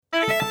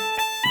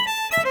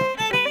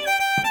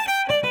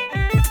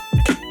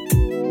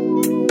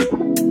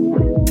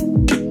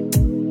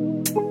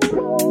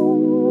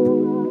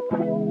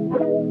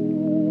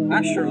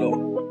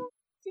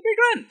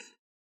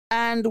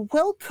And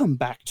welcome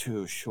back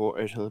to Sure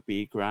It'll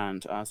Be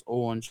Grand, as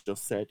Owen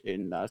just said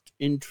in that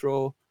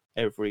intro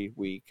every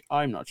week.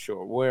 I'm not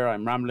sure where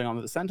I'm rambling on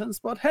with the sentence,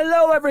 but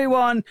hello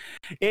everyone.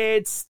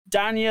 It's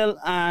Daniel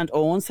and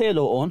Owen. Say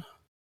hello, Owen.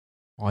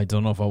 I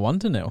don't know if I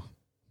want to know.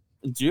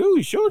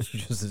 You should. You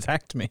just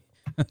attacked me.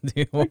 I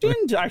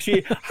didn't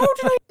actually. How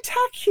did I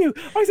attack you?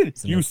 I said,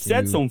 you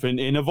said something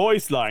in a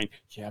voice line.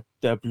 Yeah,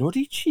 the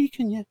bloody cheek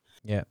in you.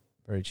 Yeah,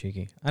 very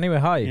cheeky. Anyway,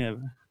 hi. Yeah.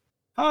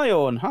 Hi,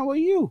 Owen. How are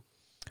you?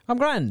 I'm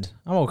grand.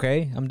 I'm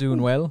okay. I'm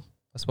doing well,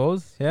 I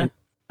suppose. Yeah.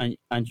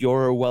 And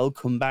you're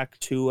welcome back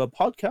to a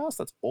podcast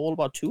that's all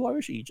about two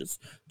Irish Egypts,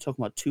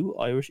 talking about two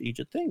Irish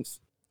Egypt things.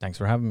 Thanks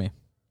for having me.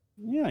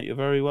 Yeah, you're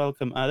very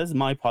welcome. This is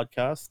my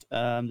podcast,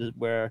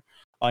 where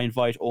I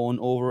invite Owen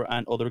over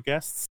and other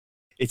guests.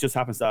 It just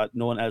happens that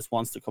no one else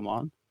wants to come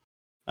on.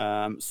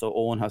 So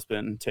Owen has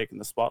been taking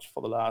the spot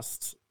for the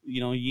last,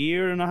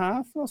 year and a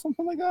half or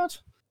something like that.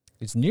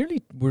 It's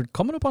we're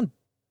coming up on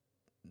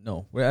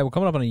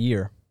a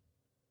year.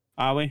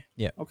 Are we?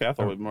 Yeah. Okay, I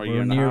thought it was more a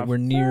year and a half. We're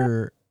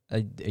near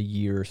a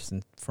year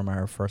since from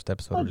our first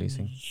episode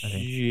releasing. I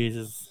think.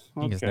 Jesus.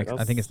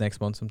 I think it's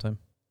next month sometime.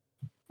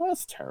 Well,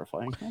 that's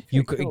terrifying.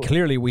 Okay, cool.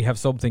 Clearly, we have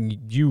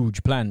something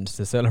huge planned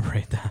to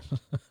celebrate that.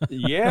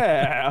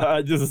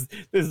 Yeah, this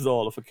is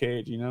all a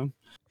facade,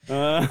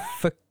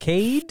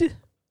 Facade?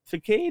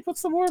 Facade?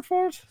 What's the word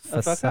for it?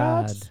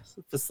 Facade.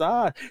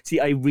 Facade.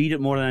 See, I read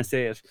it more than I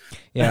say it.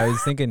 Yeah, I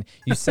was thinking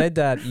you said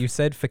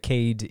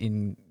facade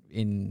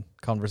in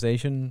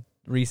conversation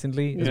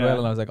recently as well,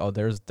 and I was like, oh,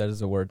 that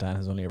is a word Dan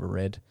has only ever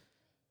read.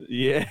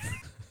 Yeah.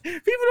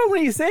 People don't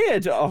really say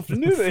it often,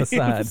 do they?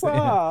 Facade.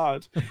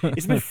 Facade. Yeah.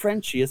 It's a bit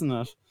Frenchy, isn't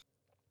it?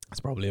 It's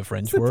probably a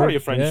French word. Probably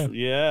a French.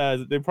 Yeah,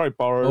 they probably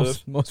borrowed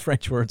it. Most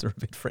French words are a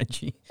bit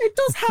Frenchy. It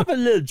does have a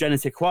little je ne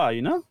sais quoi,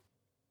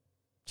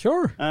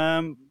 Sure.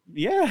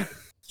 Yeah,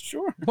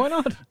 sure. Why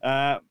not?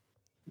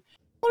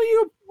 What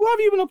have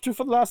you been up to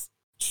for the last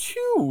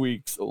 2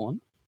 weeks,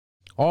 Owen?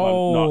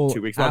 Oh, well, not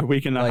 2 weeks, a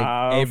week and a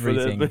half.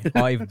 Everything.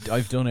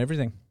 I've done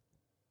everything.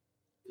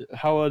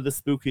 How are the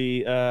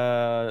spooky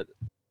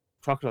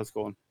crocodiles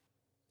going?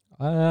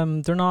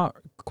 They're not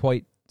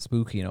quite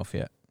spooky enough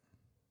yet.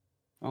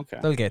 Okay,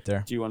 they'll get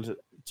there. Do you want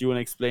to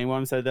explain what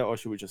I said there, or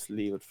should we just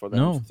leave it for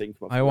them to think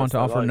about? I want to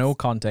offer no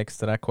context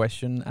to that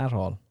question at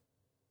all.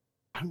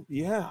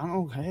 Yeah, I'm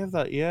okay with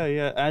that.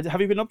 Yeah.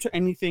 Have you been up to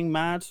anything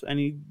mad?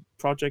 Any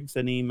projects?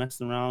 Any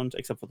messing around?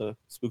 Except for the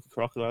spooky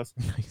crocodiles?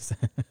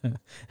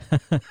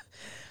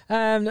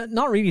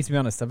 Not really, to be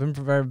honest. I've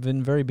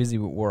been very busy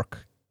with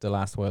work the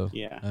last while.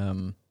 Yeah.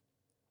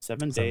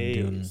 7 days.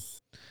 I'm doing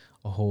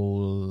a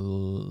whole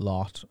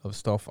lot of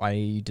stuff.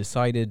 I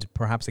decided,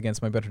 perhaps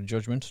against my better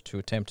judgment, to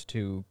attempt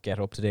to get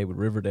up to date with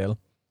Riverdale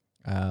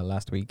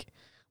last week.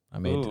 I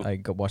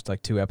watched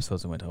like 2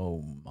 episodes and went,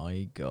 oh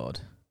my god.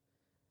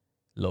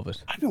 Love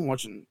it. I've been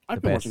watching.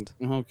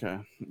 Okay.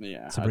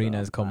 Yeah. Sabrina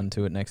is coming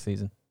to it next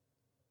season.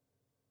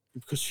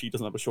 Because she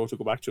doesn't have a show to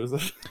go back to, is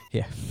it?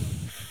 Yeah.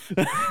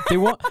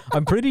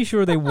 I'm pretty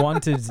sure they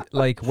wanted,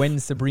 like, when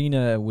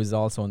Sabrina was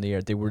also on the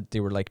air, they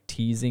were like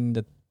teasing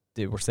that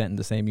they were set in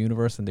the same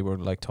universe, and they were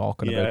like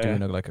talking about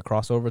doing a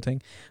crossover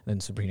thing. And then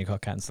Sabrina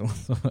got cancelled.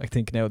 So I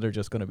think now they're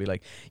just going to be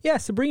like, yeah,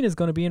 Sabrina's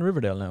going to be in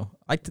Riverdale now.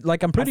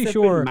 I'm pretty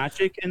sure.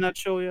 Magic in that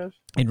show yet?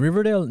 In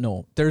Riverdale,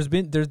 no. There's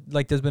been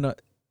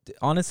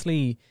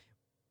honestly,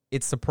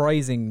 it's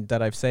surprising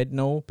that I've said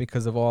no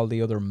because of all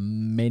the other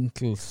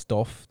mental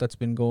stuff that's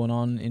been going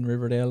on in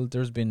Riverdale.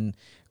 There's been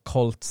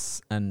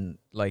cults and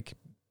like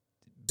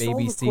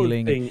baby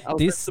stealing.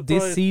 This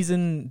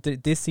season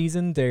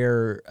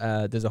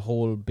there's a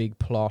whole big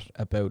plot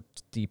about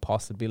the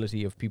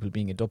possibility of people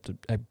being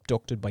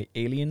abducted by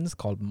aliens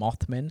called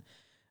Mothmen.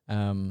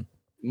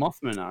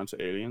 Mothmen aren't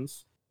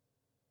aliens.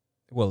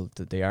 Well,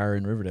 they are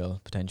in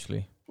Riverdale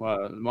potentially.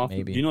 Well,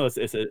 maybe. Do you know it's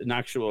an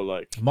actual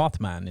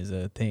Mothman is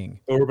a thing.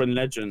 Urban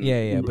legend.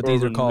 Yeah, but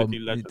these are called.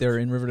 They're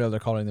in Riverdale.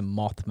 They're calling them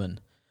Mothmen.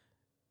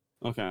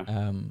 Okay.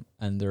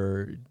 And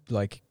they're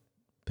like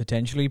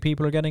potentially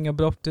people are getting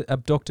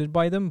abducted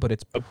by them, but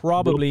it's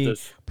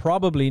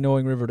probably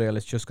knowing Riverdale,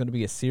 it's just going to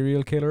be a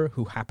serial killer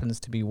who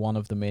happens to be one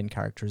of the main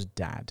characters'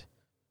 dad,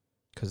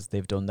 because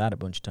they've done that a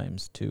bunch of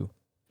times too.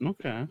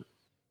 Okay.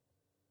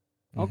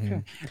 Mm-hmm.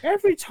 Okay.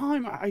 Every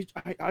time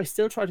I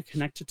still try to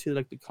connect it to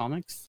like the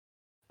comics.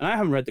 And I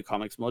haven't read the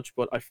comics much,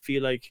 but I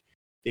feel like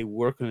they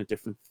work on a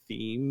different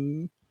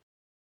theme.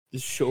 The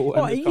show.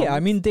 Oh yeah, I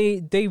mean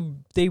they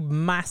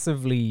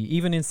massively,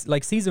 even in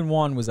like season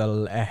 1 was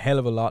a hell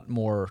of a lot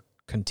more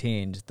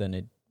contained than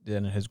it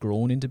has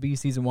grown into be.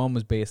 Season 1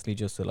 was basically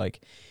just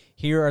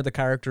here are the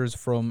characters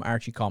from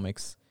Archie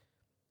Comics.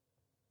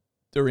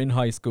 They're in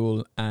high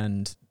school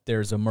and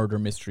there's a murder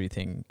mystery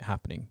thing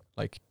happening.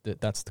 Like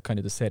that's the kind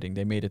of the setting.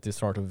 They made it this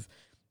sort of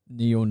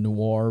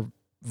neo-noir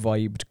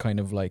vibed kind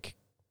of like,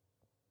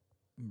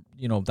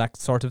 that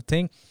sort of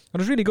thing. And it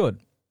was really good.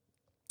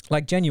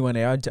 Like,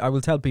 genuinely, I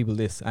will tell people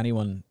this,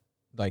 anyone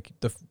Like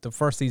the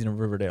first season of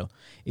Riverdale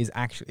is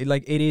actually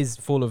like it is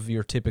full of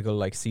your typical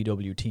like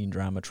CW teen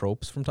drama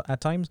tropes from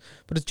at times,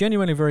 but it's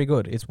genuinely very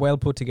good. It's well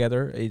put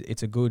together.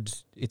 It's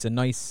a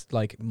nice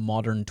like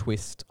modern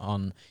twist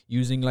on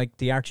using like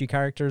the Archie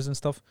characters and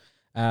stuff.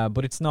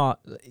 But it's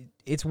not.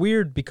 It's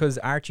weird because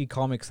Archie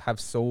comics have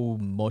so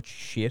much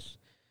shit.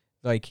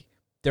 Like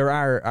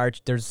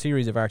there's a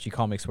series of Archie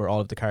comics where all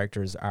of the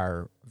characters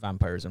are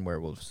vampires and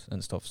werewolves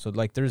and stuff. So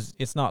like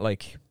it's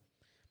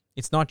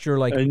not your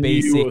like a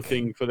basic new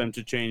thing for them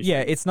to change.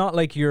 Yeah, it's not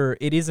like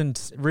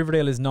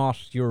Riverdale is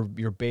not your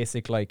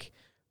basic like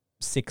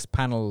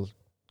 6-panel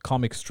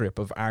comic strip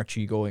of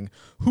Archie going,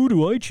 who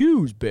do I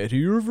choose,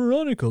 Betty or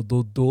Veronica?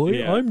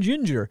 Yeah. I'm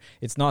Ginger.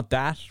 It's not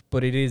that,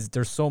 but it is.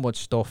 There's so much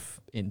stuff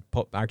in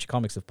Archie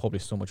comics have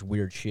published so much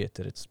weird shit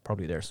that it's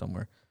probably there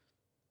somewhere.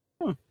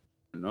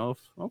 Enough.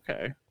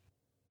 Okay.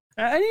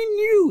 Any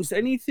news?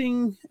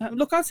 Anything?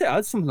 Look, I'd say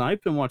that's something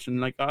I've been watching.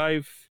 Like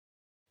I've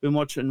been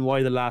watching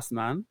Y: The Last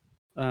Man,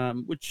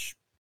 which,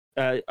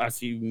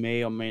 as you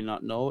may or may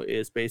not know,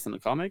 is based on the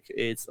comic.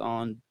 It's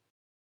on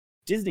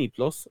Disney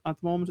Plus at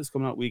the moment. It's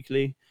coming out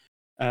weekly.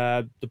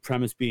 The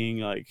premise being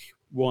like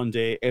one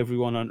day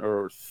everyone on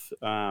Earth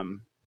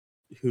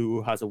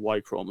who has a Y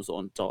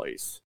chromosome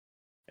dies,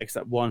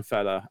 except one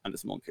fella and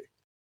this monkey,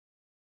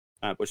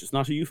 which is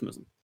not a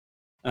euphemism.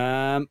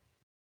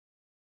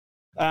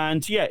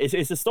 And yeah,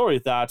 it's a story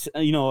that,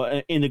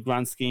 in the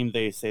grand scheme,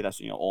 they say that,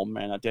 all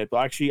men are dead. But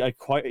actually, I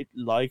quite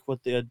like what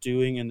they're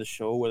doing in the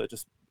show where they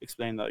just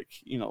explain, like,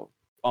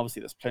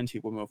 obviously there's plenty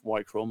of women with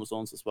Y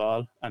chromosomes as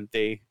well, and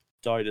they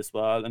died as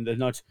well. And they're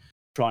not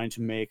trying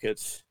to make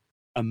it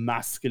a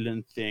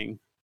masculine thing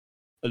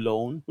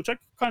alone, which I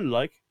kind of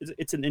like.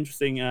 It's an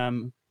interesting,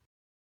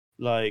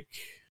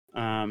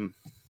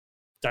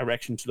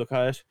 direction to look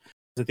at it.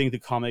 I think the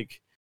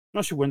comic... I'm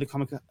not sure when the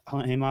comic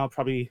came out,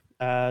 probably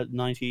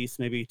 90s,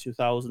 maybe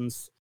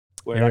 2000s,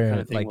 where that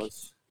kind of thing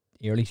was.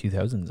 Early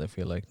 2000s, I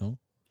feel like, no?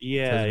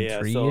 Yeah,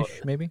 yeah. 2003-ish,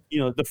 so, maybe?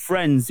 The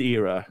Friends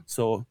era,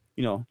 so,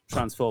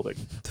 transphobic.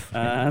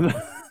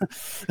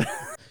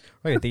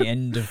 Right at the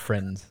end of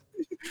Friends.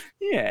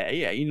 Yeah,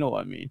 you know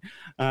what I mean.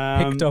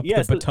 Picked up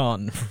the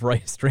baton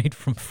right straight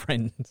from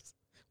Friends.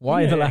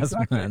 Y: The Last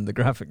Man, the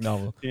graphic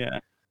novel.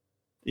 Yeah.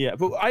 Yeah,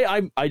 but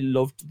I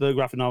loved the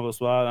graphic novel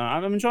as well,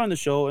 and I'm enjoying the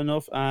show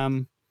enough.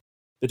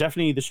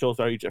 The show is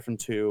very different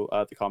to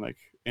the comic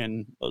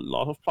in a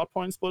lot of plot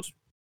points, but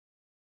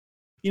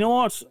you know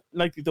what?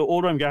 Like, the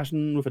older I'm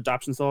getting with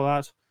adaptations and all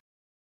that,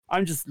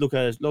 I'm just looking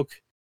at it,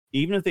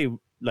 even if they,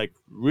 like,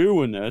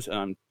 ruin it, and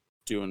I'm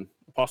doing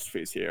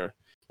apostrophes here,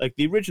 like,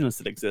 the original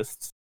still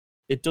exists.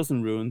 It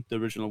doesn't ruin the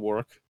original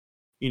work.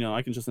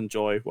 I can just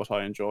enjoy what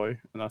I enjoy,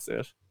 and that's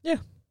it. Yeah.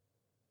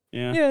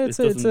 Yeah, it's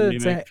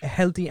a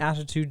healthy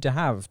attitude to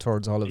have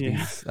towards all of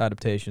these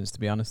adaptations, to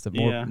be honest. That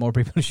more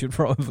people should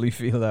probably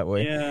feel that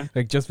way. Yeah.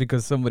 Like, just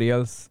because somebody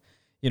else,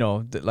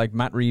 like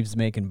Matt Reeves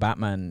making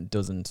Batman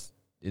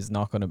is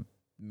not going to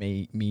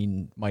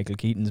mean Michael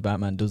Keaton's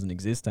Batman doesn't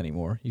exist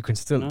anymore. You can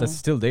still that's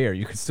still there.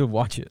 You can still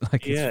watch it.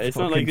 Like, it's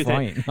not like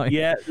fine.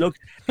 Yeah, look,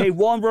 hey,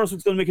 Warner Bros.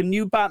 is going to make a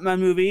new Batman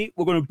movie.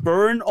 We're going to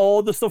burn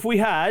all the stuff we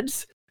had,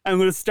 and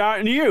we're going to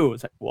start new.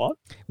 It's like, what?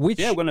 We're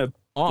going to...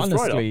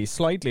 Honestly,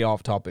 slightly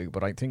off topic,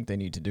 but I think they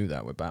need to do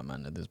that with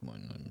Batman at this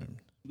point.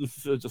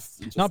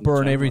 Just not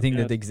burn everything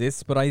that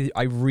exists, but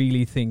I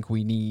really think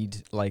we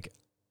need like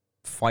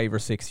 5 or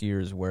 6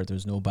 years where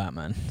there's no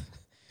Batman.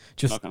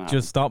 Just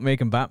stop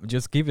making Batman.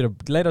 Just give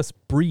it let us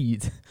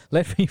breathe.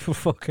 Let people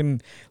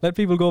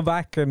go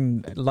back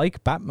and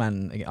like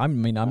Batman.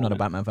 I'm not a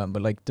Batman fan,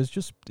 but like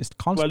it's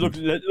constant. Well, look,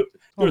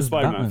 you're a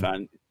Spider-Man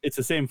fan. It's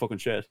the same fucking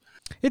shit.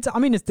 It's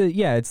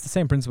the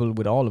same principle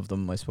with all of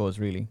them, I suppose,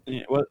 really.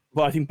 Yeah, well,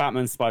 I think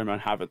Batman and Spider-Man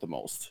have it the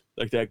most.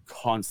 Like, they're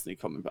constantly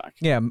coming back.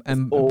 Yeah,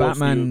 and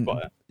Batman,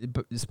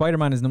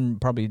 Spider-Man is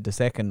probably the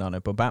second on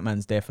it, but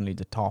Batman's definitely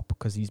the top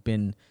because there's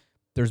been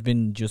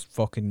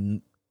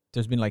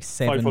like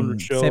seven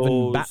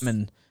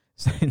Batman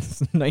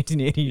since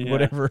 1980,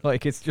 whatever.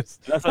 Like, it's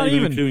just that's not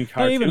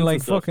even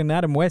like fucking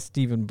Adam West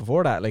even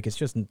before that. Like, it's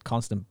just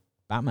constant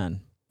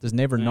Batman. There's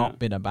never not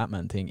been a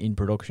Batman thing in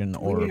production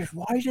or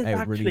why did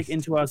that click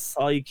into our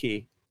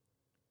psyche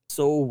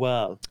so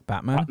well?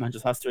 Batman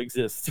just has to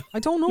exist. I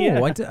don't know.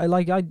 Yeah.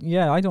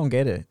 I don't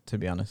get it, to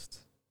be honest.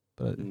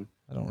 But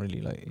I don't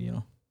really like,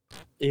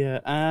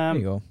 Yeah. There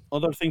you go.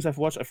 Other things I've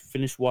watched. I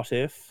finished What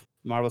If,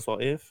 Marvel's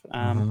What If.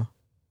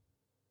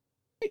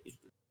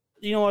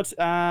 You know what?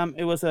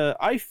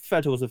 I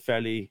felt it was a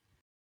fairly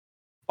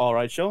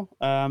alright show.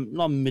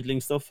 Not middling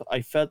stuff.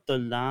 I felt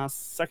the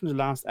second to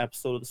last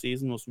episode of the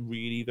season was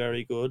really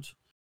very good.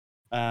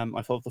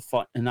 I thought the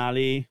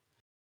finale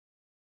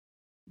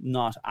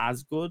not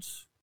as good.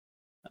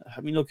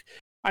 I mean, look,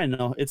 I don't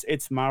know.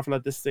 It's Marvel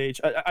at this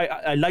stage.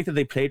 I like that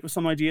they played with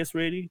some ideas.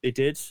 Really, they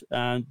did.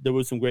 There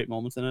were some great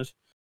moments in it.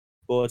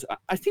 But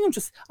I think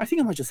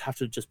I might just have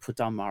to just put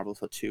down Marvel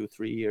for 2-3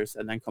 years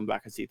and then come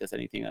back and see if there's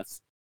anything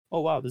that's, oh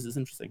wow, this is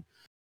interesting.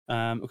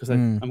 Because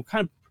I'm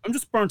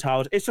just burnt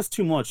out. It's just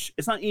too much.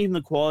 It's not even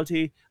the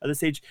quality at this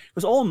stage,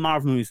 because all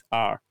Marvel movies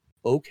are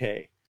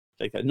okay.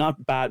 like that.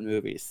 Not bad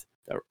movies.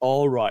 They're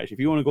all right. If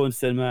you want to go into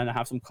cinema and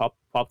have some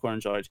popcorn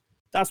enjoyed,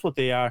 that's what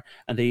they are.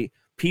 And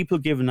people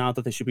giving out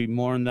that they should be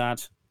more than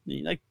that,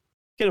 like,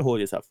 get a hold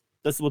of yourself.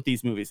 That's what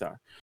these movies are.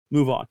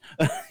 Move on.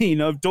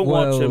 Don't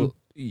watch them.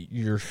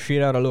 You're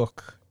shit out of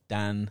luck,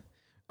 Dan,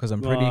 because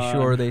I'm pretty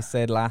sure they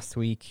said last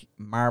week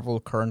Marvel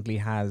currently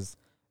has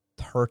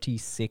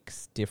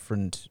 36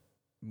 different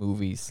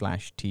movies /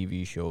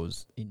 TV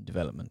shows in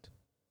development.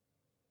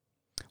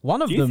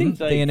 One of them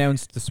they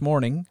announced this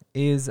morning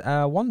is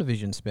a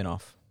WandaVision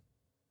spin-off.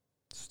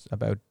 It's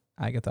about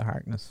Agatha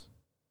Harkness.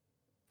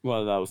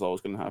 Well, that was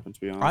always going to happen, to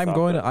be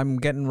honest. I'm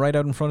getting right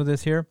out in front of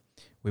this here.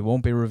 We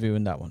won't be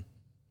reviewing that one.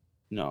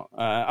 No,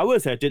 I will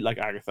say I did like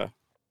Agatha.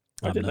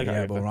 I did like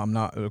Agatha. But I'm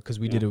not, because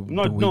we did a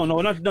no.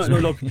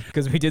 Look,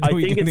 because we did the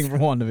weekend thing for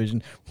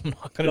WandaVision.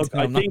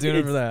 I'm not doing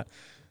it for that.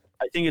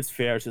 I think it's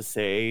fair to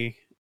say,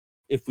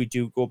 if we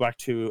do go back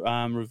to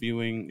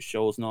reviewing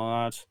shows and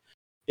all that,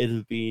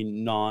 it'll be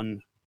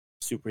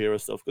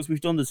non-superhero stuff, because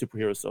we've done the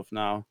superhero stuff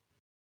now.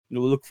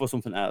 We'll look for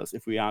something else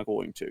if we are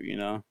going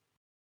to,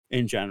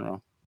 in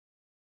general.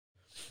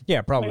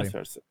 Yeah, probably.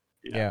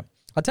 Yeah.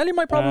 I'll tell you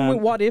my problem with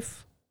What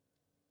If.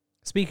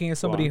 Speaking as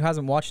somebody who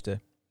hasn't watched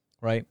it,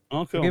 right?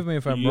 Okay. Forgive me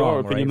if I'm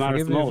wrong, right?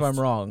 Forgive me if I'm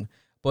wrong.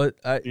 But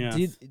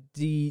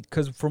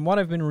because from what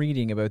I've been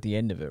reading about the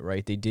end of it,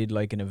 right, they did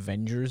like an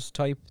Avengers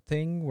type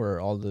thing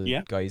where all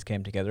the guys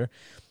came together.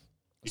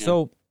 Yeah.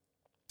 So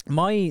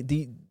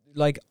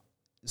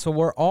so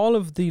were all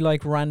of the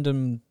like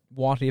random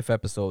What If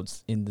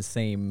episodes in the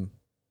same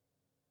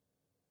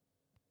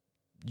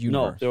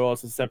universe? No, they're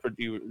also separate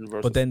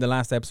universes. But then the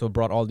last episode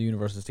brought all the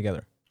universes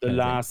together. The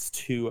last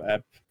 2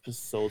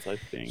 episodes, I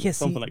think. Yeah,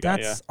 something like that.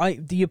 Yeah.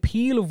 The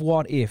appeal of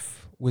What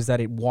If was that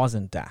it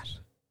wasn't that.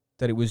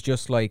 That it was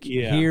just like,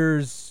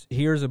 here's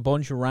a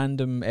bunch of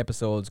random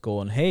episodes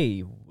going, hey,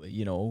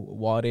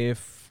 what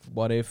if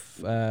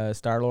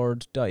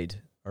Star-Lord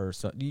died? Or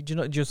so,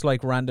 just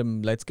like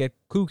random, let's get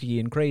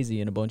kooky and crazy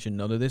and a bunch of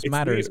none of this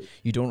matters.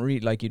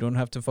 Weird. You don't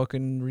have to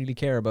fucking really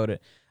care about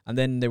it. And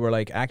then they were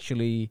like,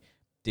 actually,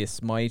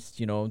 this might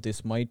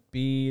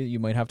be, you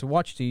might have to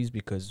watch these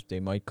because they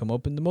might come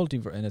up in the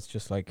multiverse. And it's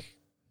just like,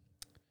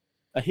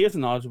 here's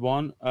an odd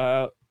one.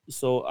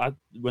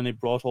 When they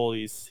brought all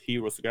these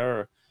heroes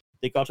together,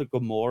 they got a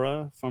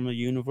Gamora from a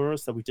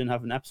universe that we didn't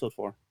have an episode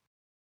for.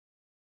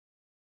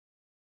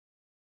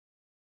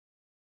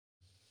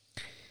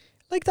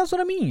 Like, that's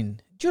what I mean.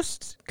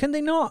 Can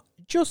they not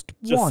just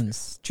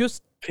once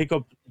pick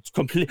up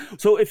complete?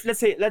 So if let's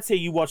say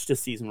you watched this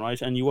season, right,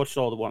 and you watched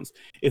all the ones.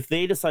 If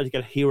they decide to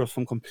get heroes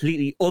from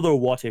completely other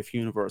What If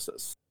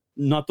universes,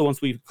 not the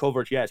ones we've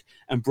covered yet,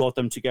 and brought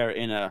them together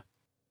in a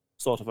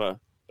sort of a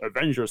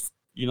Avengers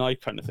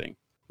Unite kind of thing,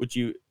 would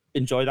you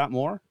enjoy that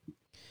more?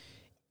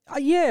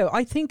 Yeah,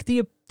 I think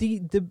the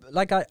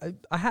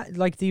I had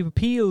like the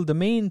appeal. The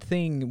main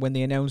thing when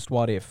they announced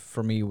What If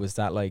for me was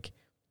that like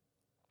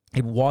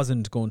it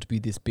wasn't going to be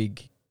this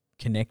big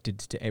connected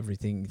to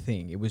everything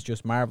thing. It was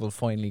just Marvel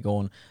finally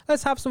going,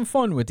 let's have some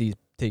fun with these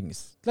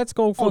things. Let's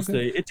go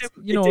fucking,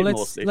 let's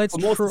most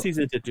of the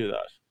season it did do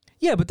that.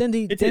 Yeah, but then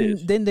they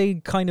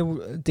kind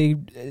of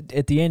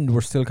at the end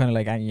were still kind of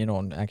like,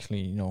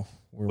 actually,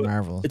 we're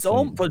Marvel. It's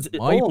all, but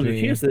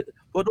here's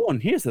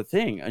the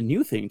thing: a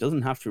new thing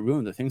doesn't have to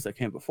ruin the things that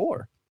came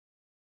before.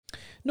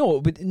 No,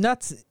 but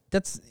that's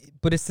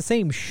but it's the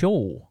same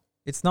show.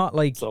 It's not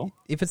like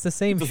if it's the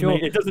same show,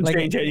 it doesn't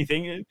change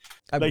anything.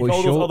 Like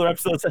all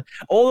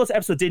those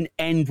episodes didn't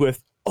end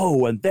with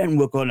and then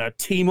we're gonna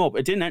team up.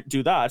 It didn't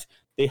do that.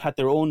 They had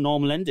their own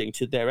normal ending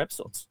to their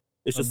episodes.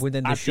 It's just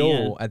within the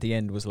show at the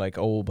end was like,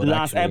 but the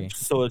last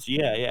episodes,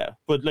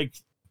 but like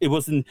it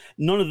wasn't.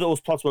 None of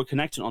those plots were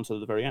connected until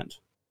the very end.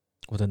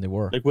 Well, then they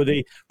were. Like were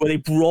they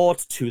brought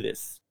to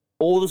this?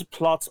 All those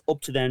plots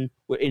up to then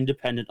were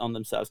independent on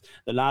themselves.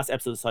 The last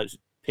episode decided to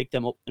pick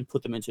them up and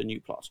put them into a new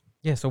plot.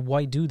 Yeah, so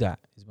why do that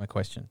is my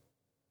question.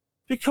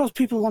 Because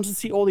people want to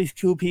see all these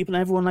cool people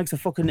and everyone likes a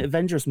fucking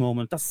Avengers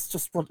moment. That's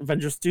just what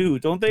Avengers do,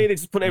 don't they? They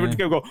just put everything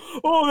together and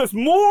go, there's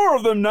more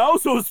of them now,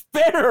 so it's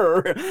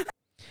better.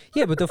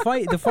 Yeah, but the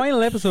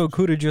final episode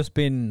could have just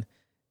been,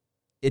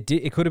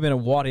 it could have been a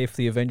what if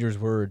the Avengers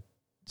were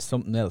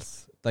something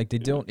else. Like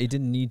it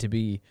didn't need to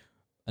be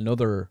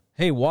another,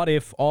 hey, what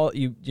if all,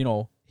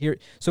 here.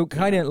 So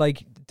kind of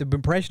like the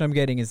impression I'm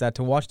getting is that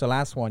to watch the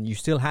last one, you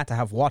still had to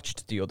have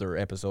watched the other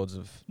episodes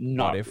of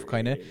What If,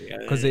 kind of,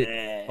 because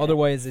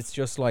otherwise it's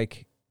just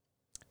like.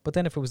 But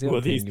then if it was the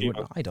other thing,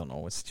 I don't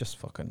know. It's just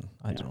fucking.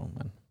 I don't know,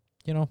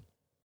 man.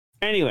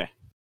 Anyway,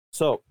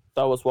 so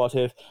that was What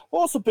If. I've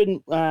also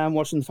been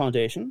watching The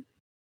Foundation.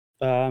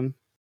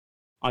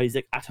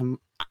 Isaac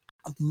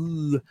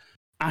Asimov.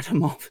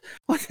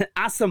 What's it?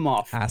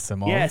 Asimov.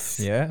 Asimov. Yes.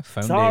 Yeah.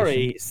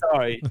 Foundation.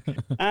 Sorry.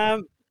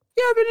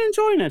 Yeah, I've been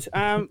enjoying it.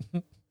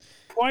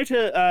 Quite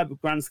a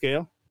grand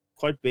scale,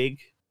 quite big.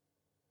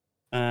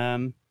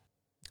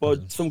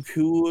 But some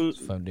cool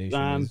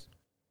Foundation.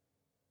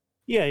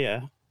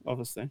 Yeah,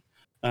 obviously.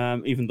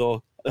 Even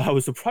though I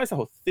was surprised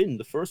how thin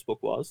the first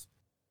book was.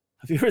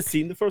 Have you ever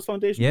seen the first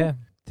Foundation? Yeah,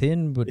 book?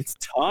 thin, but It's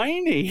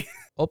tiny.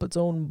 up its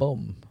own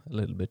bum a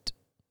little bit.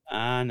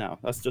 No,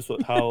 that's just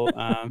how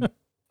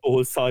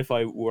old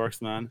sci-fi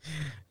works, man.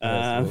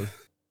 Yes,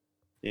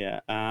 Yeah,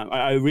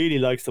 I really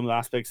like some of the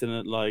aspects in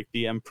it, like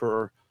the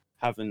Emperor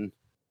having.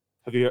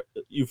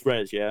 You've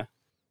read it, yeah?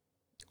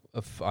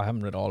 I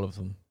haven't read all of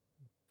them.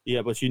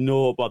 Yeah, but you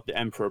know about the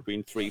Emperor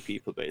being three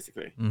people,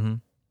 basically. Mm-hmm.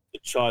 The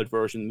child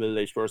version, the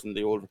middle-aged version,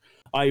 the old.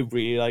 I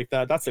really like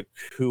that. That's a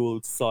cool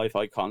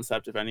sci-fi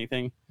concept, if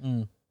anything.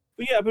 Mm.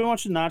 But yeah, I've been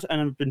watching that,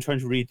 and I've been trying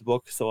to read the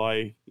book, so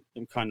I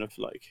am kind of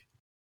like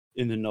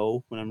in the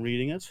know when I'm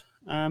reading it.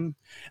 And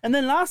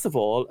then last of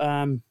all,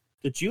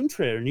 the Dune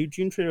trailer, new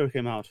Dune trailer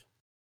came out.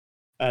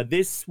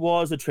 This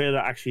was a trailer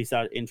that actually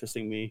started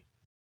interesting me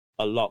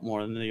a lot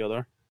more than the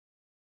other.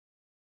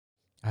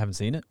 I haven't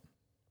seen it.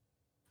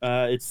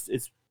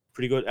 It's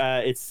pretty good.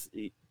 It's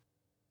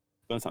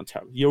gonna sound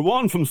terrible. You're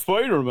one from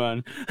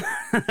Spider-Man.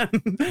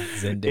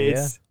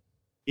 Zendaya.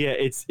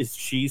 It's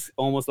she's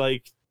almost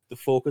like the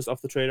focus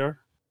of the trailer.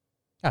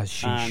 As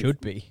she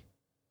should be.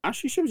 As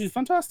she should be. She's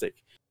fantastic.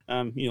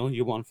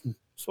 You're one from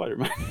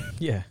Spider-Man.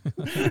 Yeah.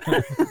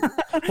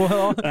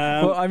 well,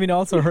 I mean,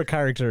 also her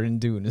character in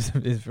Dune is a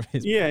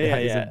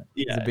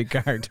big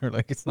character.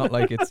 Like, it's not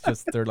like it's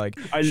just they're like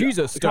she's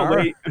a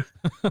star.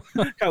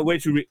 Can't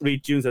wait to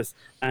read Dune says,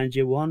 and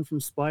you're one from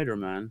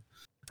Spider-Man.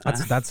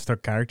 That's their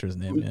character's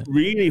name. Yeah.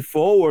 Really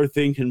forward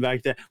thinking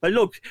back then. But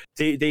look,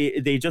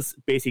 they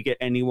just basically get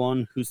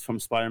anyone who's from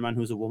Spider-Man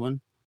who's a woman.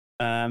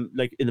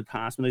 Like in the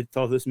past when they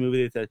thought of this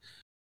movie, they said,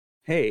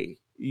 "Hey,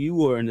 you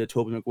were in the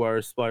Tobey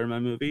Maguire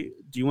Spider-Man movie.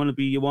 Do you want to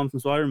be one from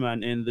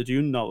Spider-Man in the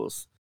Dune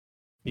novels?"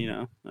 You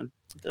know,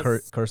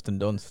 Kirsten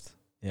Dunst.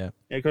 Yeah.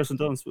 Yeah, Kirsten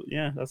Dunst.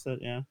 Yeah, that's it.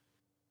 Yeah.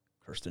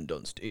 Kirsten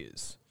Dunst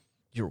is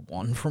you're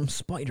one from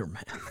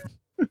Spider-Man.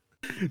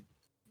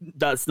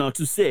 That's not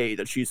to say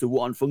that she's the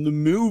one from the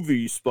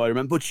movie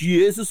Spider-Man, but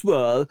she is as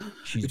well.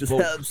 She's it just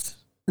both. helps.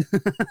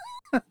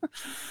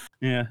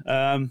 Yeah.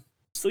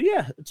 So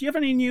yeah, do you have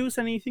any news?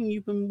 Anything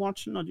you've been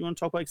watching, or do you want to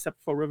talk about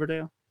except for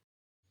Riverdale?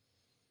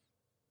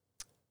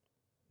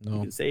 No.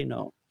 You can say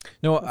no.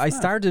 No, I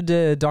started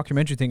a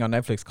documentary thing on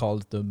Netflix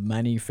called "The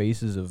Many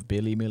Faces of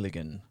Billy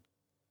Milligan,"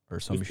 or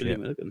some Who's shit. Billy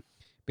Milligan?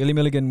 Billy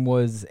Milligan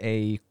was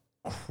a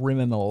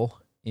criminal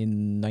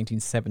in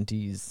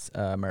 1970s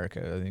America.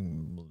 I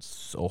think it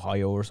was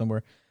Ohio or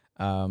somewhere.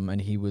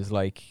 And he was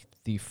like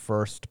the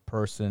first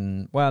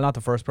person. Well, not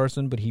the first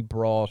person, but he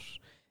brought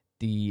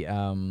the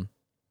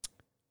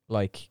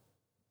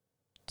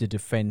the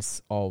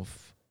defense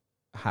of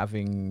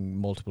having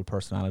multiple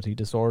personality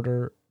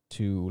disorder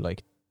to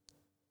like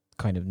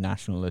kind of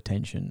national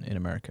attention in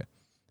America.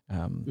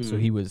 So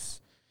he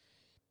was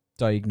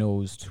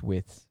diagnosed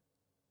with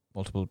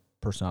multiple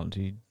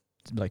personality,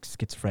 like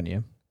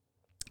schizophrenia.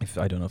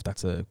 I don't know if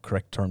that's a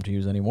correct term to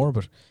use anymore,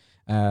 but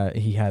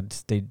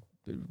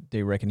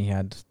they reckon he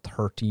had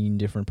 13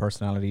 different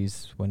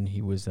personalities when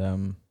he was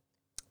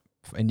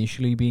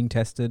initially being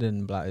tested,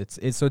 and blah.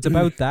 It's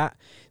about that.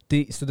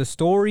 So the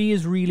story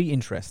is really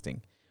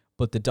interesting,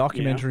 but the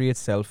documentary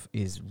itself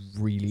is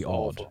really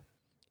odd. Awful.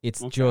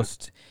 It's Okay.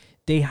 just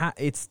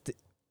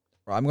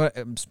I'm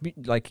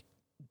gonna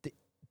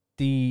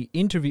the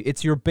interview.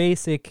 It's your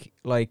basic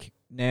like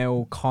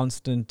now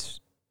constant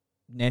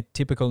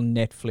typical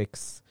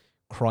Netflix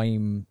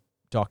crime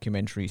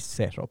documentary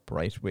setup,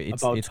 right?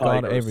 It's got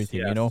tigers, everything,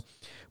 yes. you know.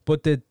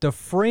 But the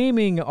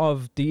framing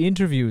of the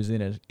interviews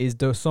in it is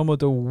some of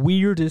the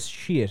weirdest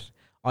shit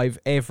I've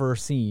ever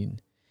seen.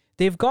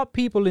 They've got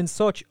people in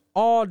such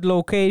odd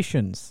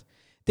locations.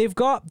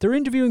 They're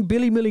interviewing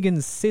Billy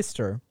Milligan's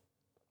sister,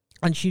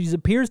 and she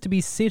appears to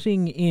be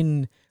sitting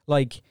in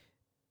like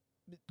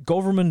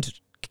government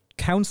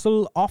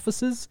council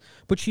offices,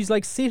 but she's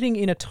like sitting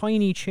in a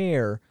tiny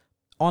chair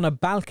on a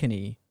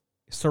balcony,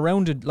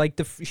 surrounded like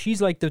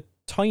she's like the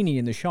tiny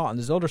in the shot, and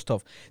there's other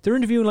stuff. They're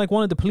interviewing like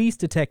one of the police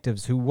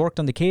detectives who worked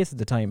on the case at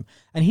the time,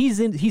 and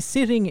he's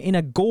sitting in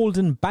a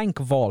golden bank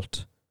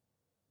vault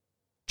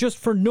just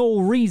for no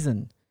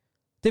reason.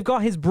 They've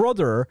got his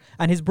brother,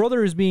 and his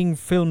brother is being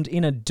filmed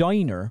in a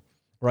diner,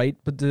 right?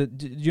 But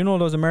you know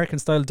those American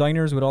style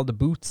diners with all the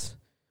booths?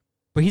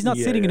 But he's not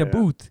sitting in a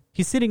booth.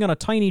 He's sitting on a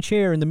tiny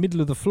chair in the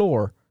middle of the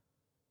floor.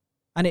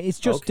 And it's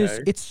just this.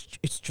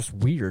 It's just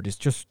weird. It's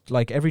just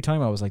like every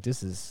time I was like,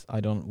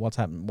 what's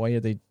happened? Why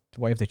have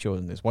they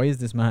chosen this? Why is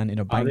this man in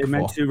a bank vault? Are they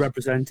meant to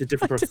represent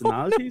different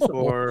personalities,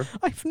 or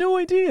I have no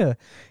idea.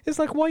 It's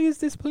like, why is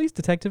this police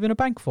detective in a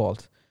bank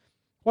vault?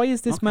 Why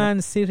is this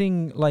man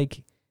sitting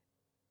like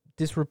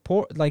this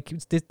report? Like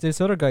this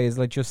other guy is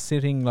like just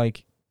sitting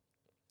like,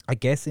 I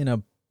guess in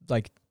a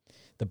like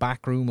the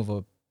back room of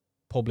a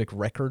public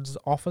records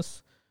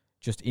office,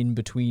 just in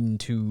between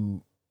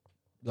two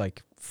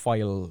like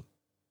file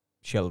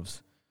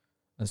shelves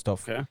and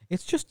stuff. Okay.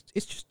 It's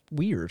just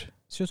weird.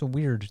 It's just a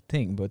weird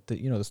thing, but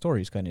the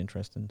story is kind of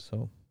interesting.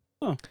 So,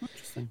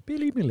 interesting.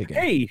 Billy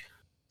Milligan.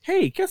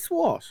 Hey, guess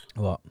what?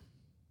 What?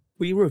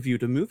 We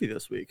reviewed a movie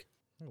this week.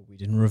 Oh, we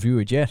didn't review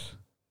it yet.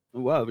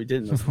 Well, we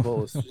didn't, I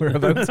suppose. We're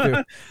about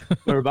to.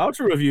 We're about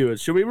to review it.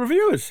 Should we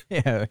review it?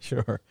 Yeah,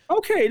 sure.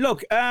 Okay,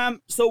 look.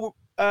 So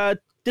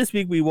this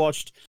week we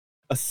watched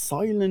A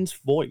Silent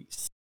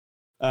Voice.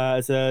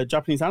 It's a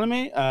Japanese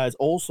anime. It's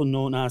also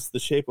known as The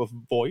Shape of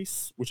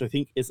Voice, which I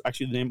think is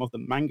actually the name of the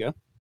manga.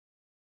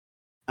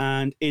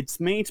 And it's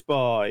made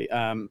by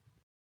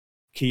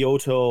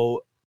Kyoto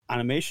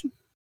Animation.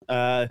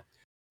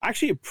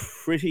 Actually, a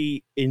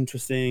pretty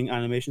interesting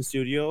animation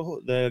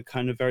studio. They're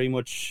kind of very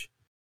much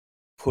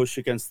push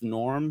against the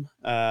norm.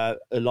 A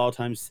lot of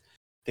times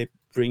they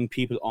bring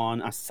people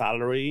on as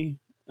salary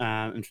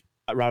and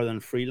rather than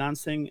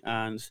freelancing,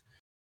 and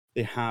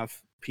they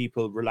have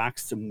people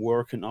relaxed and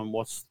working on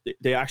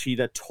they actually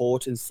get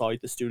taught inside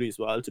the studio as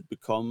well to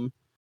become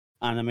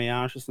anime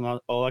artists and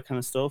all that kind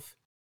of stuff.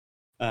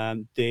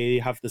 They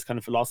have this kind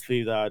of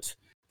philosophy that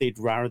they'd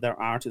rather their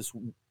artists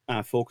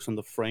focus on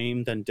the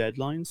frame than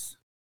deadlines,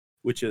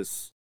 which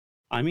is,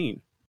 I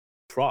mean,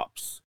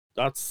 props.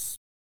 That's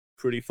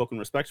pretty fucking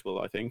respectable,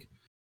 I think.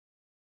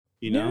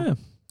 You know? Yeah,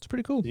 it's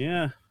pretty cool.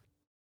 Yeah.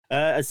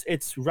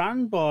 It's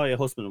ran by a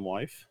husband and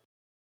wife.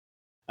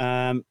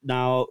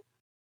 Now,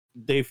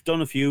 they've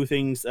done a few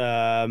things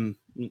you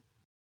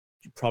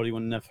probably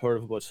wouldn't have heard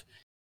of, but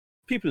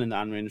people in the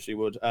anime industry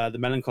would. The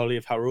Melancholy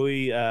of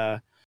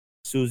Harui,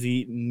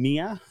 Suzy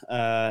Mia,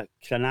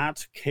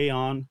 Clannad,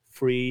 K-On,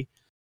 Free,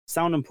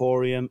 Sound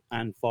Emporium,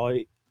 and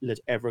Violet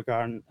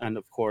Evergarden, and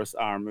of course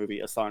our movie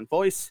A Silent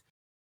Voice.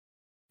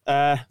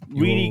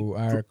 Really, you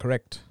are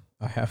correct.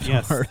 I have not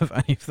Yes. heard of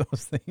any of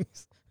those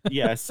things.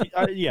 yes,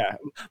 yeah.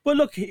 But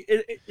look,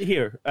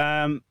 here,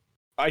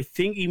 I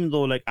think even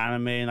though like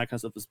anime and that kind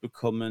of stuff is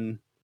becoming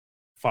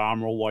far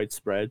more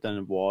widespread than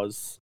it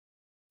was,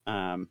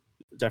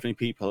 definitely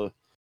people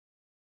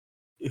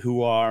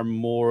who are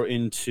more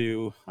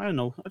into, I don't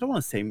know, I don't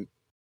want to say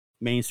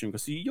mainstream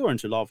because you're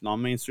into a lot of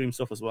non-mainstream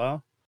stuff as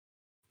well.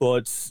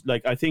 But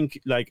like, I think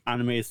like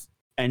anime is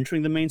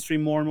entering the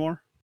mainstream more and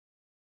more.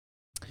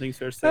 I think it's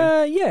fair to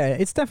say. Yeah,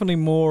 it's definitely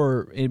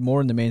more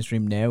in the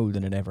mainstream now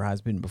than it ever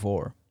has been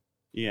before.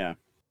 Yeah.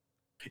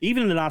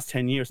 Even in the last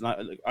 10 years,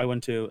 and I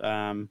went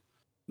to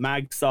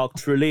Mag Sock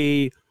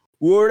Tralee,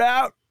 word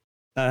out,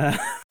 a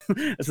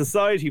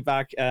society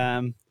back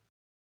in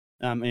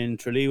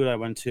Tralee where I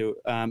went to.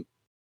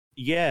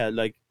 Yeah,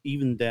 like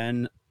even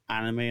then,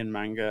 anime and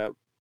manga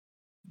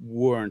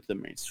weren't the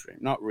mainstream.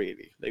 Not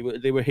really.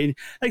 They were hidden.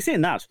 Like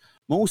saying that,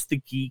 most of the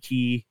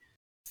geeky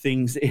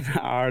things in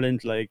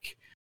Ireland, like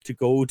to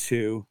go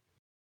to,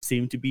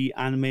 seem to be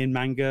anime and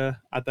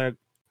manga at their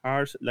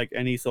heart. Like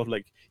any sort of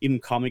like even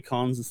Comic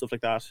Cons and stuff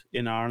like that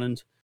in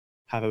Ireland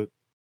have a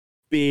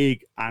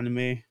big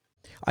anime.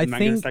 I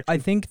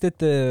think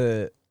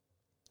that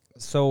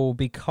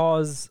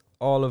because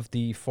all of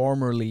the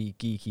formerly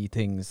geeky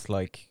things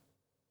like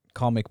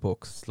comic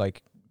books,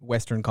 like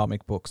Western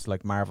comic books,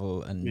 like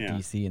Marvel and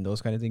DC and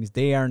those kind of things,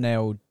 they are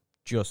now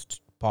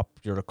just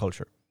popular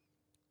culture.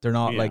 They're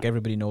not like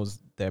everybody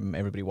knows them,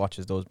 everybody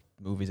watches those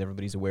movies,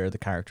 everybody's aware of the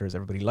characters,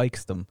 everybody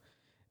likes them.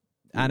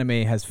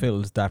 Anime has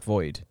filled that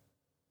void.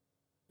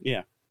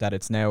 Yeah. That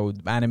it's now,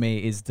 anime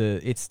is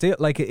it's still,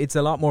 like, it's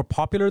a lot more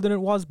popular than it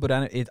was, but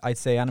I'd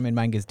say anime and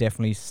manga is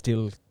definitely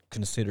still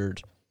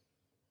considered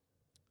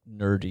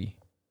nerdy.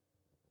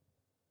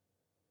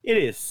 It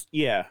is,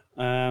 yeah.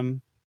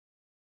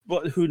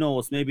 But who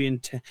knows?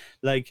 Maybe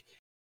like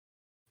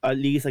at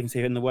least I can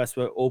say in the West,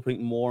 we're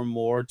opening more and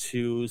more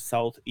to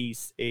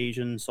Southeast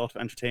Asian sort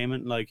of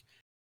entertainment, like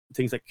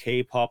things like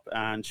K-pop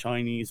and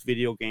Chinese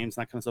video games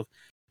and that kind of stuff.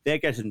 They're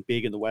getting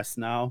big in the West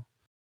now,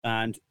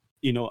 and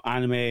you know,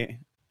 anime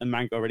and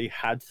manga already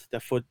had their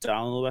foot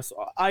down in the West.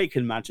 So I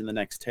can imagine the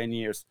next 10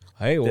 years.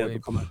 Hey,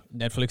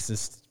 Netflix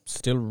is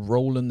still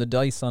rolling the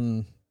dice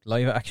on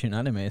live action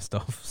anime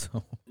stuff.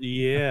 So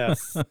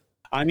yes,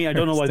 I mean, I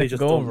don't know why they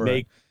just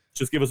don't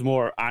just give us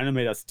more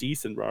anime that's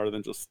decent rather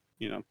than just,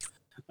 you know,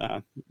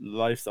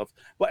 live stuff.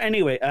 But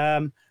anyway,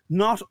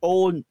 not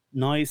all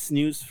nice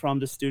news from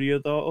the studio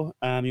though.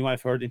 You might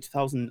have heard in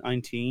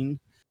 2019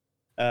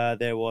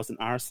 there was an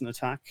arson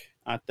attack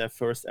at their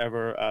first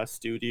ever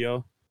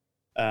studio.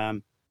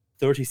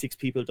 36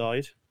 people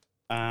died,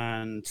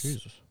 and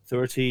Jesus.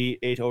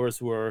 38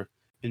 others were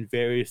in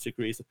various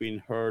degrees of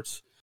being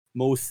hurt.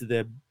 Most of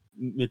the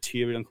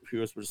material and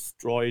computers were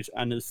destroyed,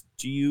 and is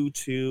due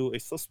to a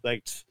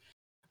suspect,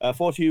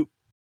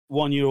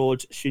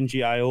 41-year-old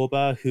Shinji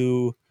Aoba,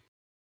 who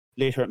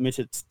later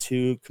admitted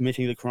to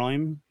committing the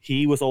crime.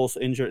 He was also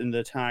injured in the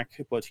attack,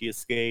 but he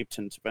escaped,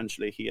 and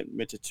eventually he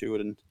admitted to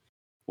it and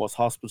was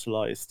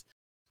hospitalized.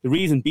 The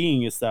reason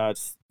being is that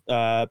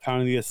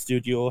apparently the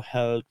studio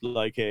held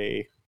like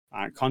a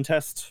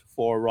contest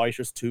for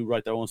writers to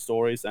write their own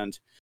stories, and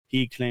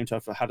he claimed to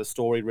have had a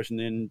story written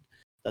in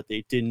that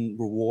they didn't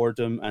reward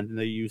them, and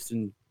they used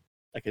in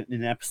like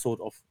an episode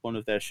of one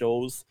of their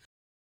shows.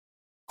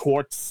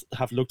 Courts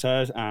have looked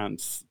at it, and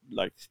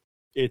like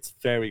it's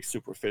very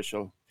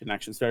superficial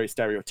connections, very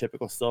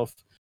stereotypical stuff.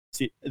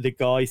 See, the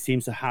guy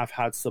seems to have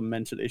had some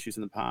mental issues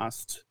in the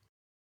past.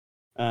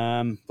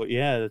 But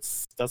yeah,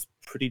 that's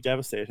pretty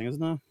devastating,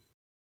 isn't it?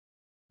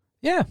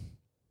 Yeah,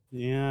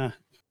 Yeah,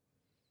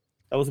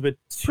 that was a bit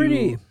too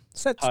pretty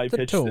sets high the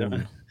pitched tone.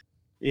 there.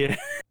 Yeah,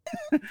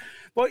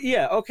 but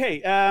yeah,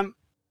 okay.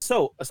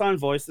 So A Silent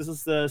Voice. This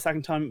is the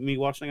second time me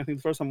watching. I think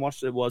the first time I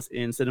watched it was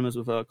in cinemas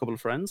with a couple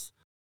of friends,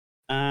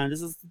 and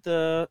this is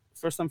the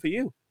first time for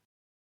you.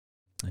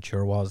 It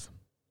sure was.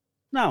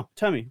 Now,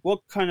 tell me, what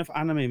kind of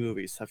anime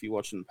movies have you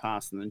watched in the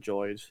past and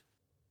enjoyed?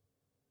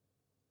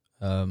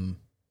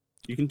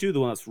 You can do the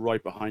one that's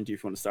right behind you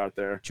if you want to start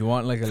there. Do you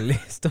want like a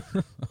list?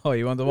 Oh,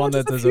 you want the one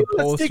that there's a few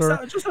that sticks poster?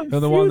 out, just a Or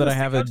the few one that I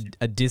stick have out.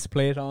 a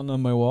display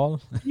on my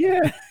wall?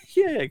 Yeah,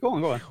 go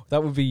on.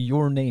 That would be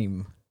Your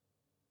Name.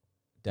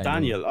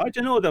 Daniel. I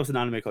didn't know there was an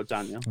anime called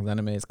Daniel. The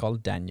anime is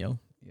called Daniel.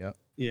 Yeah.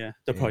 Yeah,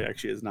 there probably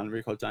actually is an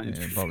anime called Daniel.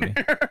 Yeah, to be probably.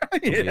 fair.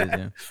 Probably is,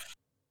 Yeah.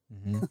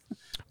 yeah.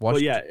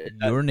 Watched yeah,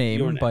 Your Name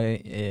Your Name.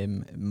 by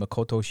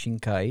Makoto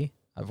Shinkai.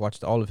 I've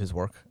watched all of his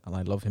work and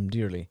I love him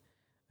dearly.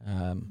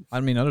 I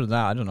mean, other than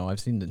that, I don't know. I've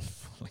seen the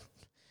like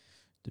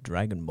the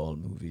Dragon Ball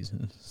movies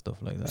and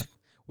stuff like that.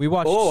 We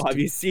watched. Oh, have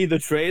you seen the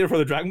trailer for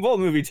the Dragon Ball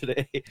movie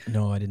today?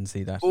 No, I didn't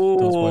see that.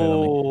 Don't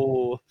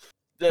spoil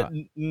it on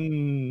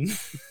me.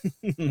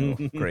 Oh,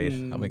 Oh, great!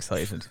 I'm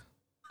excited.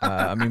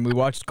 I mean, we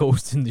watched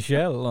Ghost in the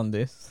Shell on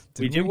this.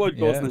 We did watch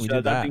Ghost in the we Shell.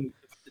 did that.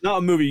 Not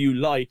a movie you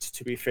liked,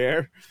 to be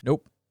fair.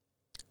 Nope.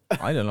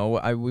 I don't know.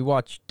 We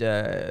watched.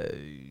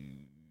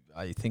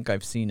 I think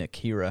I've seen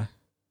Akira.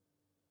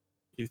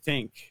 You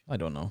think? I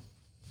don't know.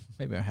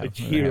 Maybe I have.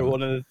 maybe I Akira, haven't.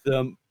 one of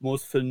the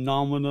most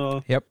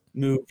phenomenal Yep.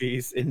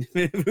 movies in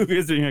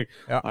movies. And you're like,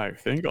 Yeah. I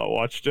think I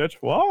watched it.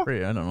 What?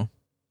 Pretty, I don't know.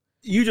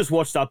 You just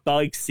watched that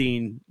bike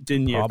scene,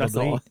 didn't you? That's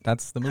Probably. all.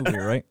 That's the movie,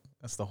 right?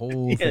 That's the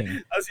whole Yeah,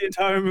 thing. that's the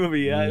entire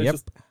movie. Yeah, it's Yep.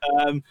 just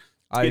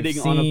I've skidding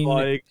on a seen.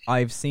 bike.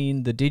 I've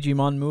seen the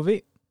Digimon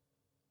movie.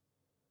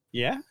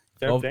 Yeah,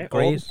 fair Love, play.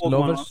 great. All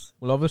Love Pokemon it. ones.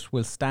 Love it.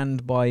 Will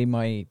stand by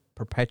my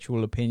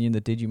perpetual opinion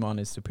that Digimon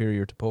is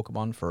superior to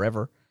Pokemon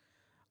forever.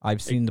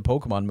 I've seen the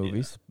Pokemon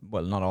movies.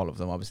 Well, not all of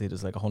them. Obviously,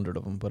 there's like 100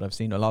 of them, but I've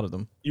seen a lot of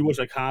them. You watched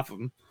like half of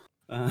them.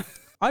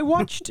 I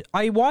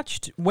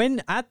watched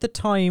when at the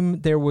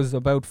time there was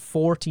about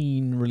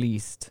 14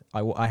 released.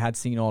 I had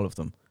seen all of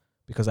them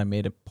because I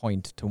made a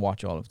point to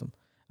watch all of them.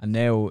 And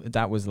now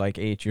that was like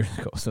 8 years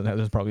ago, so now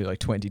there's probably like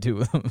 22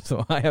 of them.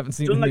 So I haven't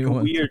seen Done the like new a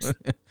ones. weird.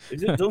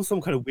 They've done some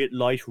kind of weird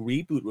light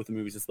reboot with the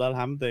movies as well,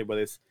 haven't they? Where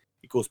it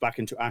goes back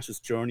into Ash's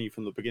journey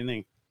from the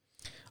beginning.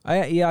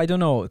 I don't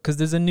know because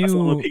there's a That's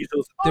one of new the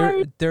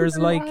pieces.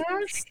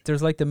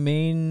 there's like the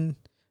main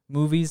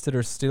movies that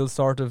are still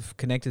sort of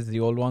connected to the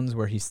old ones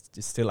where he's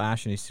still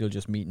Ash and he's still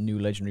just meeting new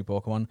legendary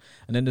Pokemon,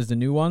 and then there's the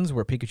new ones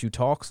where Pikachu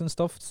talks and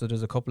stuff. So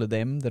there's a couple of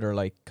them that are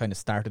like kind of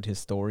started his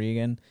story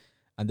again,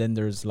 and then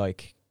there's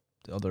like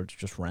the other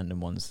just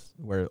random ones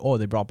where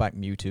they brought back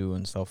Mewtwo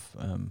and stuff.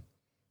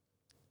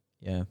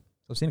 Yeah, so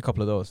I've seen a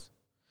couple of those.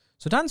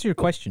 So to answer your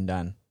question,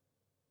 Dan,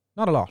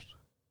 not a lot.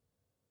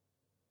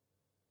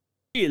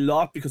 A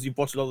lot because you've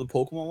watched a lot of the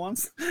Pokemon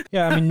ones.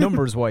 Yeah, I mean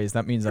numbers wise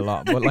that means a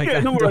lot, but like Yeah,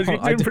 numbers-wise, you're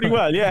doing pretty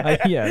well, yeah.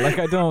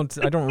 I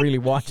don't really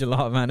watch a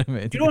lot of anime.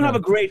 You don't have a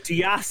great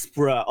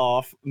diaspora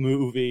of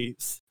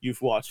movies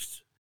you've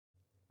watched.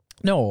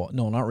 No,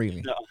 not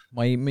really. No.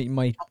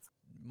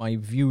 My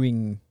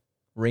viewing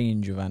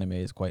range of anime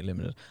is quite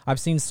limited. I've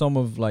seen some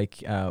of like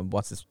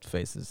what's his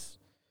faces.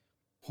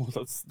 Oh,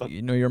 that's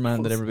You know your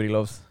man that everybody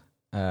loves.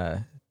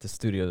 The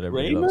studio that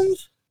everybody Raymond.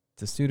 loves.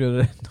 The studio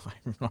that no,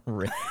 I'm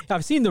not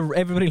I've seen the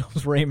Everybody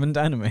Loves Raymond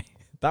anime.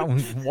 That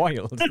one's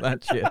wild.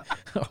 That shit.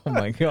 Oh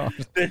my god.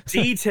 The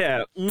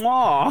detail.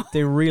 Mwah.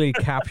 They really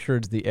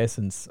captured the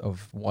essence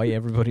of why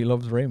everybody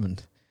loves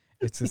Raymond.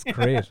 It's just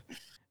great.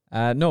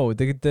 No,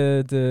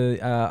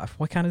 the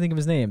why can't I think of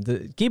his name?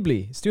 The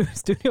Ghibli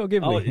Studio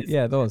Ghibli. Oh, yes.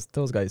 Yeah, those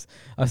guys.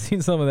 I've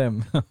seen some of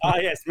them.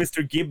 Yes,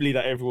 Mr. Ghibli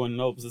that everyone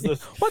loves. Is it?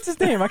 What's his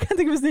name? I can't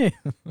think of his name.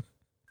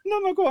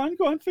 No, go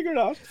on, figure it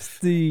out. It's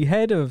the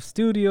head of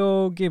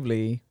Studio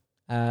Ghibli,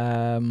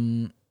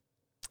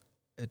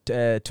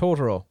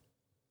 Totoro.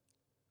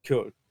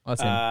 Cool.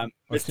 That's him.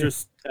 What's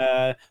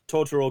Mr.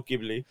 Totoro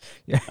Ghibli.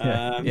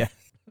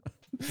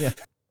 Yeah.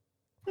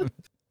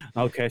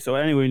 Okay, so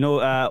anyway, we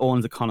know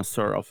Owen's a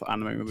connoisseur of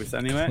anime movies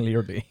anyway.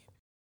 Clearly.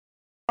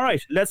 All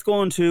right, let's go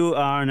on to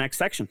our next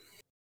section.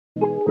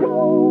 I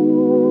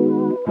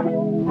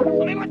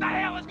mean, what the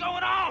hell is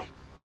going on?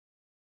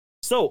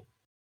 So,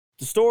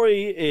 the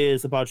story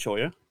is about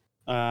Shoya,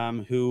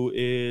 who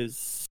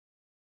is,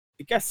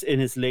 I guess, in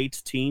his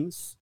late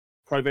teens,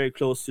 probably very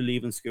close to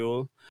leaving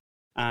school,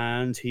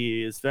 and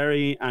he is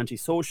very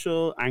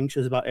antisocial,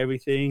 anxious about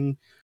everything,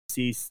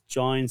 sees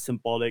giant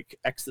symbolic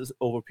X's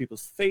over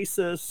people's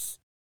faces,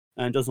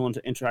 and doesn't want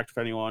to interact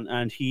with anyone.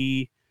 And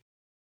he,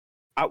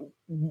 at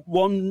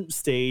one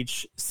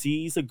stage,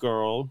 sees a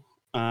girl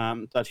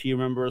that he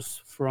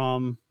remembers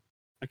from,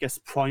 I guess,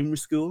 primary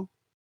school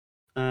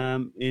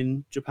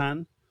in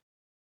Japan.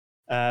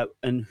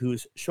 And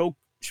who's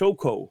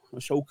Shoko?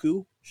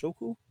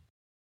 Shoku?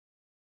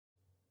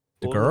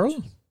 The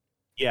girl?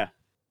 Yeah.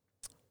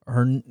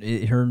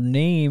 Her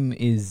name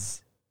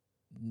is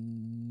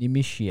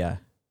Nimishia.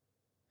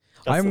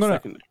 That's I'm the gonna-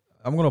 second name.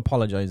 I'm going to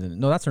apologize.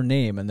 No, that's her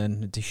name, and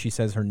then she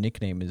says her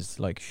nickname is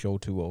like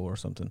Shotuo or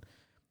something.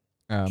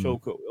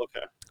 Shoko,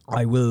 okay.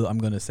 I'm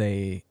going to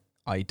say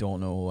I don't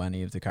know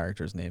any of the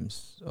characters'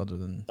 names other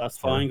than... That's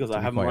fine, because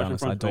I haven't watched it in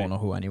front I of me. don't know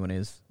who anyone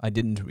is. I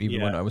didn't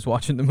even when I was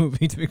watching the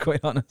movie, to be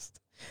quite honest.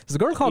 There's a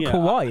girl called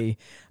Kawaii,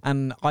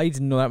 and I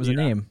didn't know that was a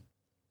name.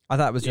 I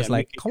thought it was just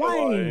like,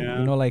 Kawaii,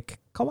 you know, like,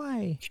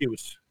 Kawaii.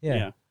 Cute.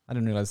 Yeah. I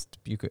didn't realize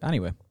you could...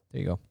 Anyway,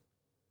 there you go.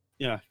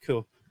 Yeah,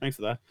 cool. Thanks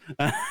for that.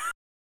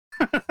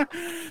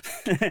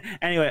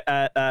 Anyway,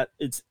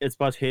 it's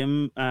about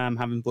him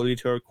having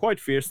bullied her quite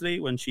fiercely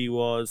when she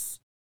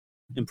was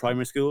in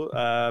primary school.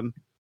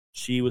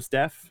 She was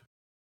deaf,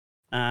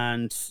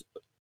 and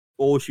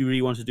all she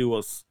really wanted to do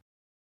was,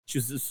 she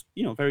was this,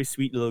 very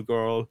sweet little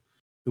girl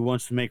who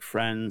wants to make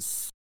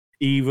friends,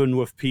 even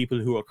with people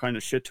who are kind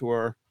of shit to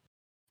her,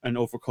 and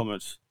overcome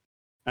it.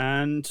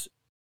 And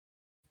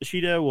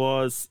Ishida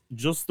was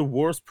just the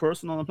worst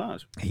person on the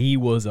planet. He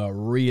was a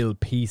real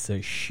piece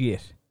of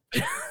shit.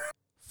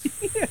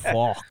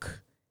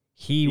 Fuck.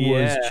 He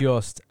was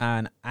just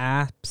an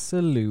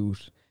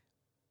absolute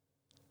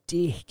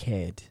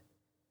dickhead.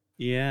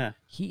 Yeah.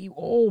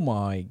 Oh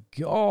my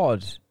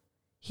God.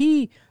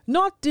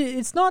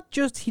 It's not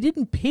just he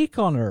didn't pick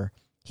on her.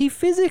 He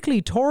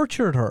physically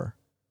tortured her.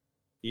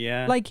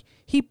 Yeah. Like,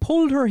 he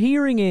pulled her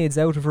hearing aids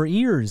out of her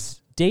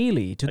ears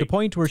daily to the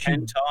point where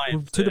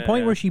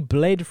where she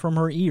bled from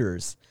her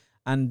ears,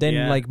 and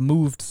then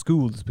moved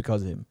schools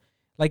because of him.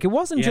 Like, it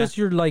wasn't just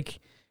your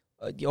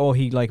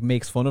he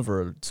makes fun of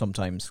her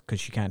sometimes because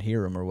she can't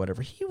hear him or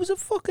whatever. He was a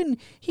fucking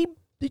do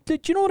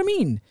you know what I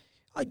mean?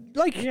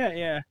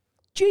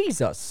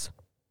 Jesus.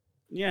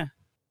 Yeah.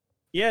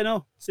 Yeah,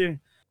 no, seriously.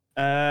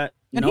 And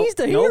he's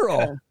the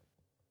hero.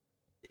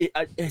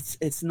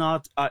 It's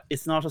not a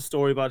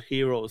story about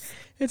heroes.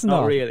 It's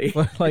not really.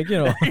 But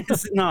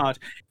it's not.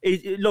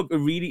 Look, it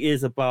really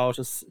is about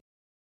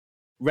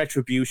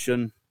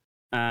retribution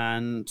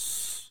and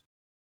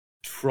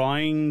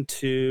trying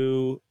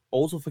to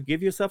also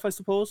forgive yourself, I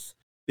suppose,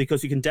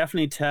 because you can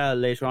definitely tell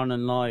later on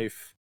in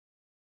life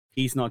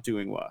he's not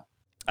doing well,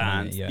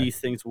 and these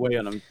things weigh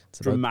on him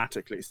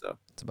dramatically. It's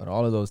about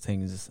all of those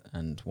things,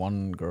 and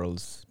one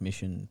girl's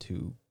mission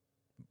to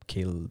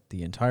kill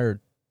the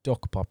entire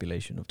duck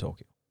population of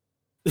Tokyo.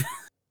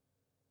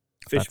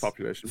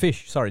 Population.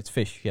 Fish. Sorry, it's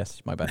fish.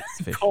 Yes, my bad.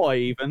 It's fish. Koi,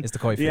 even. It's the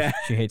koi fish. Yeah.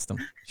 She hates them.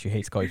 She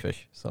hates koi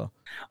fish. So.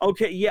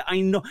 Okay, yeah, I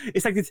know.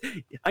 It's like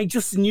I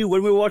just knew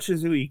when we were watching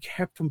this movie, you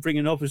kept on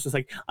bringing it up. It's just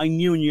like, I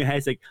knew in your head,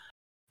 it's like,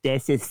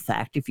 this is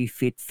fact. If you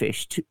feed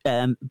fish to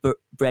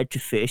bread to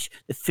fish,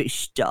 the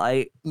fish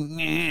die.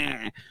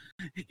 I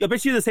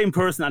bet you're the same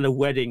person at a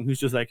wedding who's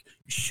just like,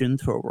 you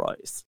shouldn't throw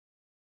rice.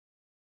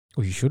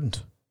 Oh, you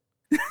shouldn't.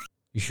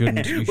 You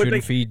shouldn't. You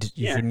shouldn't feed.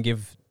 You shouldn't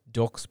give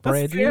ducks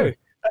bread.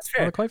 That's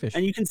fair. Koi fish.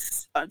 And you can.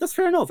 That's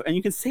fair enough. And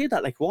you can say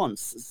that like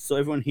once, so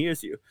everyone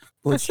hears you.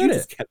 But you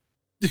just kept,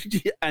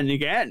 and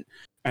again,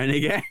 and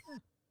again,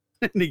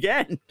 and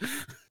again.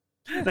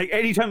 Like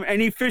anytime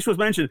any fish was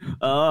mentioned,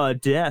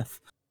 death.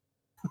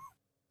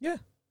 Yeah,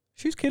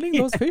 she's killing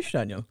those fish,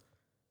 Daniel.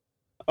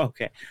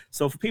 Okay,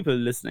 so for people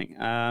listening,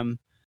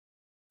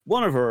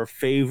 one of her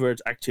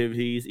favorite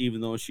activities,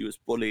 even though she was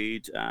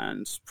bullied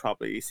and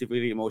probably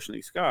severely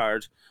emotionally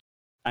scarred,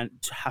 and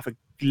to have a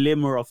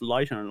glimmer of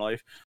light in her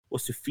life,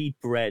 was to feed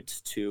bread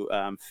to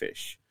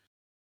fish.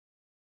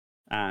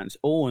 And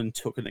Owen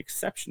took an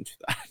exception to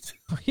that.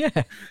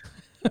 Yeah.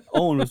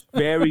 Owen was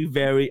very,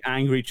 very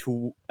angry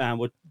to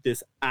what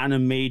this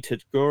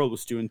animated girl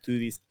was doing to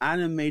these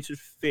animated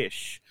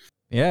fish.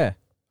 Yeah,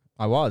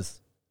 I was.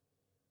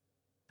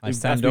 I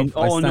stand up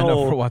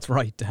for what's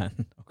right,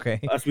 Dan. Okay.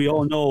 As we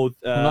all know,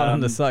 I'm not on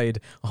the side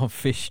of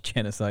fish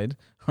genocide.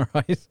 All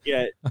right.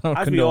 Yeah.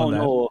 As we all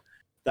know,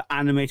 the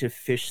animated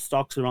fish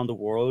stocks around the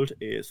world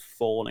is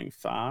falling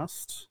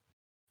fast.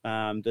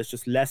 There's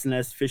just less and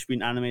less fish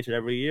being animated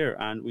every year,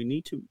 and we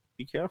need to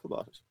be careful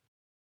about it.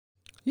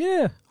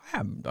 Yeah, I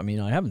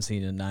haven't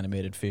seen an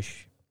animated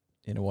fish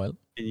in a while.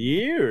 In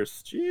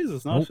years,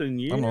 Jesus, not in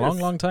years. In a long,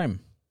 long time.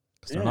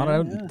 Because they're not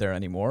out there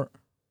anymore.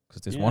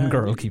 Because this one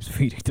girl keeps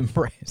feeding them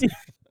bread.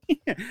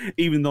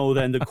 Even though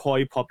then the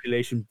koi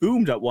population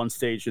boomed at one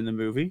stage in the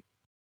movie,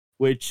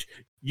 which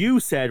you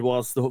said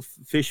was the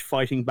fish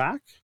fighting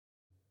back.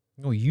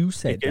 No, you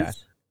said that.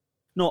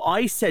 No,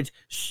 I said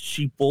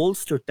she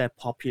bolstered that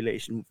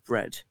population with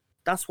bread.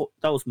 That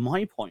was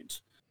my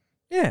point.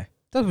 Yeah,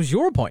 that was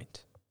your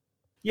point.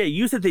 Yeah,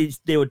 you said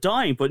they were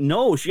dying, but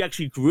no, she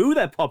actually grew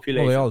that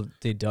population. Well,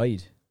 they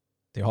died.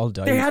 They all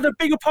died. They had a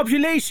bigger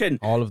population.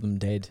 All of them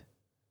dead.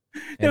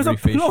 Every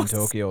fish in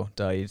Tokyo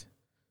died.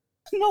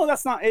 No,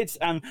 that's not it.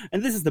 And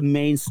this is the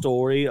main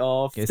story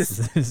of... Yes,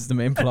 this is the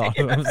main plot.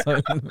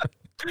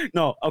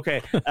 No,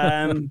 okay.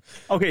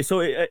 Okay,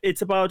 so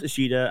it's about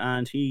Ishida,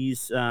 and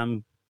he's,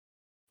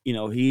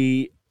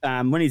 he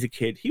when he's a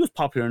kid, he was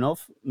popular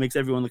enough, makes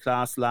everyone in the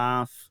class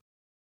laugh,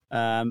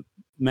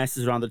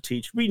 messes around the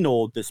teacher. We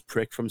know this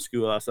prick from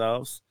school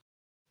ourselves.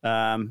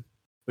 But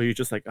you're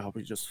just like, oh,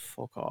 we just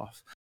fuck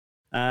off.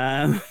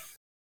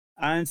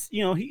 And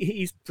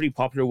he's pretty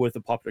popular with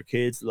the popular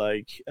kids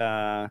like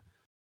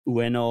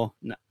Ueno,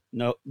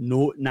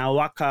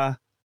 Nawaka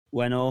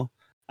Ueno.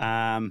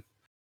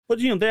 But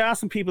there are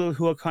some people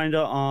who are kind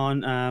of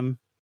on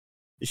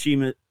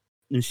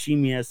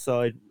Nishimiya's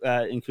side,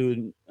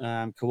 including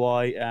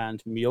Kawai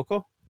and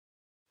Miyoko.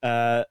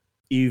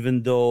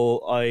 Even though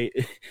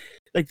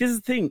like, this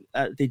is the thing,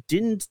 they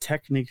didn't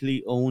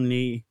technically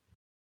only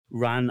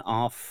ran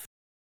off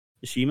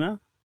Nishima.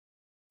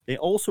 They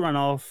also ran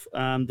off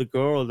the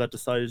girl that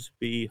decided to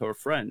be her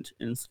friend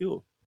in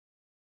school.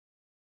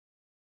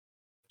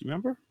 Do you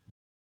remember?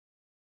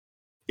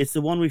 It's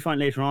the one we find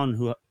later on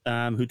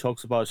who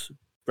talks about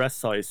breast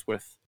size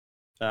with.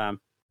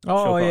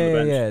 Oh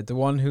yeah. The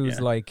one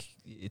who's like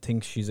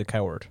thinks she's a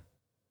coward.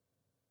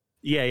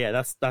 Yeah.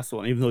 That's the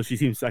one. Even though she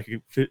seems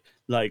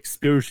like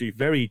spiritually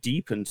very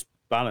deep and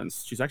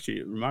balanced, she's actually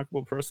a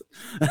remarkable person.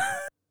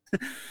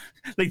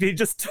 Like, they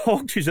just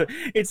talk to each other.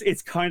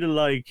 It's kind of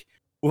like,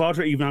 without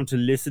her even having to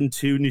listen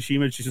to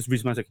Nishima, she just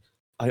responds like,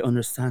 "I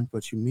understand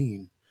what you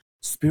mean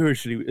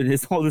spiritually."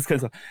 It's all this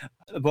kind of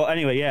stuff. But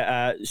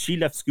anyway, she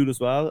left school as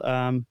well.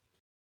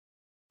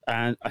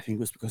 And I think it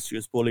was because she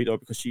was bullied or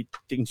because she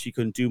thinks she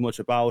couldn't do much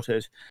about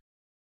it.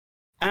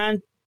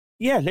 And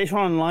later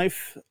on in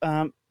life,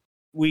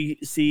 we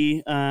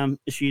see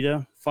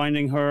Ishida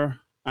finding her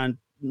and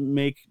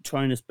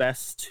trying his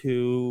best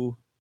to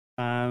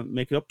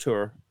make it up to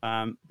her,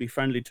 be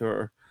friendly to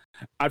her.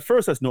 At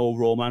first, there's no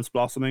romance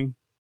blossoming,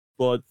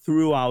 but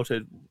throughout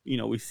it,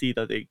 we see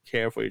that they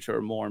care for each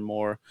other more and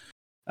more.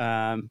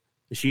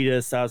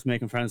 Ishida starts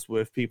making friends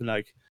with people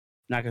like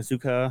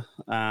Nakazuka,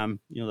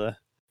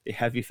 the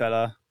heavy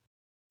fella,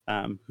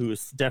 who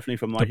is definitely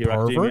from My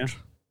Hero Academia. Is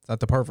that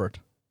the pervert?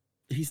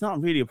 He's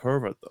not really a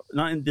pervert, though.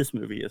 Not in this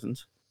movie, he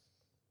isn't.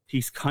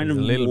 He's kind of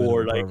a little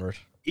more bit of a like pervert.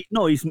 He's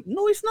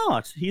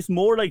not. He's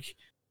more like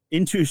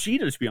into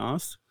Ishida, to be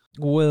honest.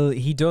 Well,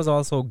 he does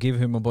also give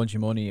him a bunch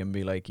of money and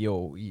be like,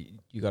 "Yo,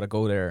 you got to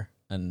go there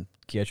and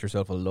get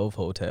yourself a love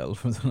hotel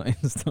for the night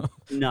and stuff."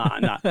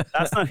 Nah.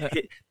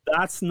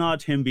 That's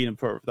not him being a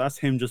pervert. That's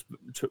him just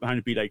trying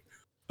to be like,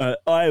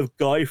 I have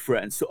guy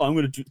friends, so I'm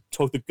going to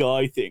talk the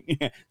guy thing.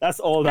 That's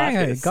all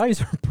that is.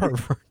 Guys are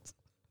perverts.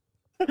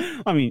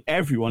 I mean,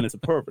 everyone is a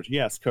pervert.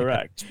 Yes,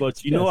 correct.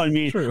 But you know what I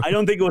mean? True. I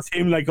don't think it was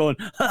him like going,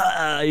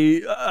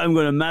 I'm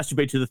going to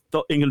masturbate to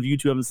the thing of you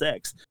two having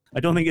sex. I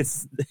don't think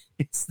it's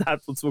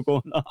that's what's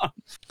going on.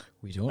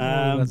 We don't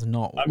know. That's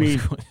not what was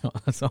going on.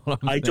 That's all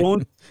I'm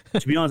saying.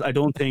 To be honest, I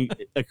don't think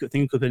it could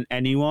have been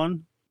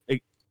anyone,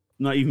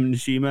 not even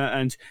Nishima.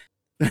 And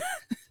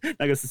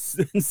I guess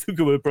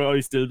Suka would have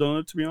probably still done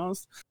it, to be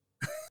honest.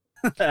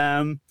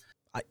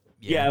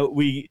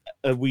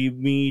 We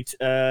meet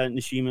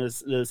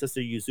Nishima's little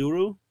sister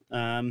Yuzuru,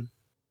 and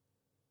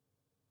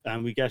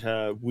we get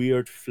a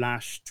weird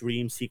flash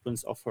dream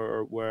sequence of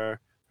her where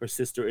her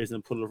sister is in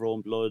a pool of her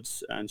own blood,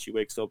 and she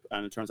wakes up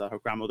and it turns out her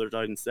grandmother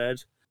died instead.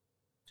 Do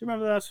you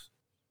remember that?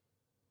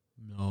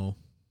 No.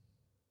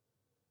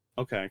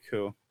 Okay,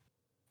 cool.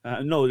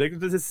 No, like,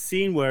 there's a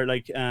scene where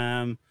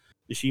Nishima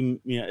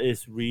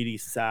is really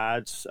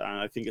sad, and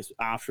I think it's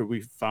after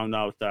we found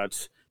out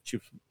that she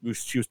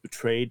was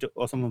betrayed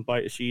or something by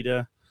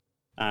Ishida,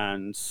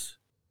 and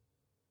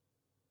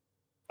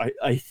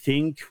I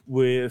think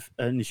with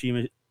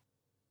Nishima,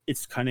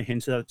 it's kind of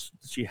hinted that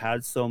she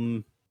had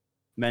some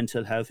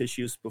mental health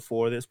issues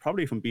before this,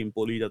 probably from being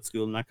bullied at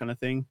school and that kind of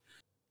thing,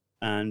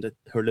 and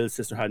her little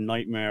sister had a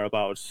nightmare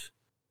about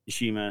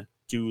Nishima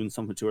doing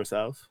something to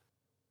herself,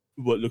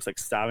 what looks like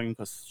stabbing,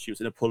 because she was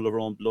in a pool of her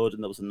own blood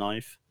and there was a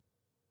knife.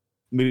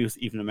 Maybe it was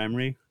even a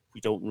memory.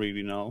 We don't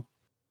really know.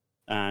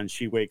 And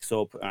she wakes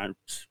up and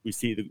we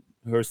see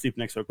her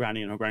sleeping next to her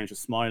granny, and her granny's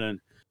just smiling.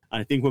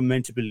 And I think we're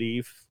meant to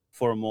believe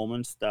for a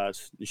moment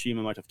that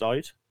Nishima might have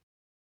died,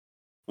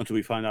 until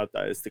we find out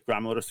that it's the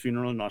grandmother's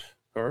funeral, not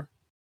her.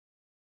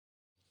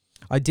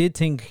 I did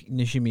think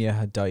Nishimiya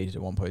had died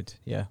at one point.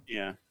 Yeah.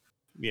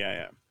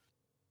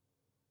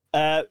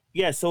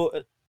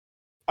 So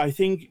I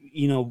think,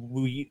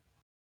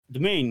 the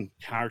main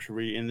character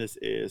really in this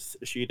is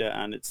Ishida,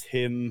 and it's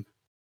him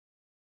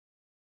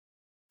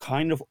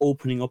kind of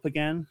opening up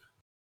again,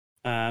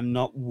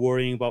 not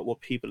worrying about what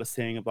people are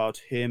saying about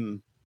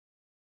him.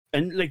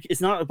 And like,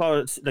 it's not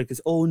about like this,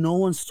 oh, no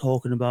one's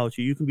talking about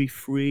you, you can be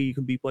free, you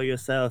can be by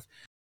yourself.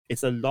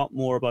 It's a lot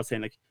more about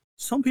saying, like,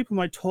 some people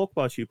might talk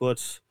about you,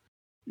 but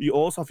you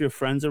also have your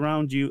friends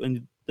around you,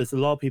 and there's a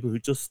lot of people who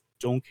just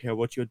don't care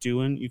what you're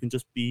doing. You can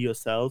just be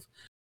yourself.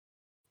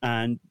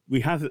 And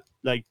we have,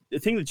 like, the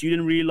thing that you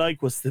didn't really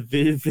like was the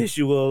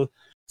visual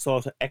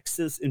sort of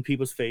X's in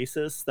people's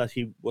faces that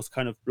he was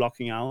kind of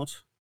blocking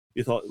out.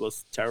 You thought it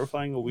was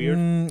terrifying or weird?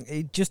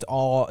 It just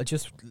odd.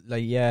 Just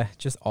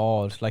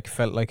odd. Like,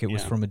 felt like it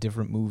was from a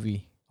different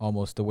movie,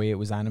 almost, the way it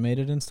was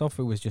animated and stuff.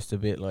 It was just a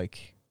bit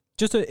like,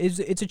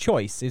 it's a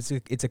choice.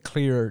 It's a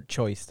clear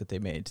choice that they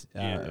made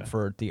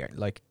for the,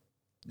 like,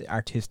 the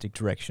artistic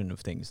direction of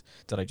things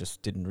that I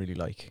just didn't really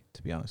like,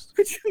 to be honest.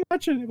 Could you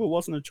imagine if it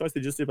wasn't a choice they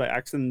just did by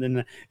accident, and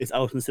then it's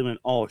out in the cinema and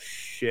oh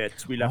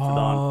shit, we left it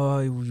on.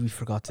 Oh, we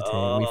forgot to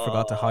we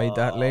forgot to hide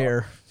that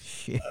layer.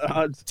 Shit.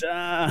 Oh,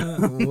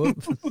 damn.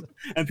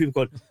 And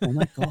people go, oh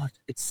my god,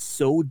 it's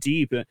so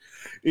deep.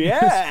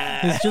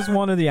 Yeah. It's just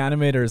one of the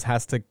animators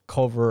has to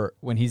cover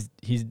when he's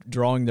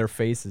drawing their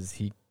faces.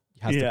 He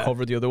has to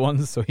cover the other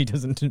ones so he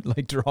doesn't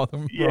like draw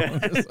them wrong.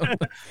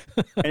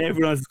 And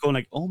everyone's going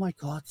like, oh my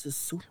god, this is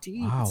so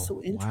deep. Wow, it's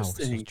so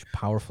interesting. Such a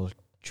powerful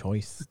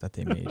choice that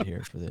they made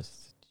here for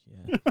this.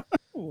 Yeah.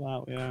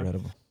 Wow, yeah.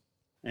 Incredible.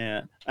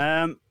 Yeah.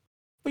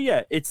 But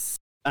yeah, it's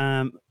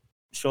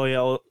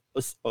Shoya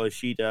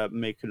Ishida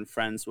making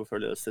friends with her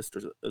little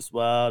sisters as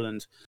well,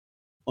 and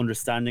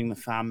understanding the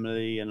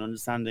family and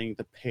understanding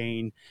the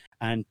pain,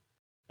 and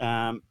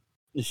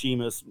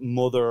Nishima's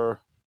mother,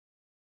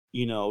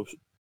 you know,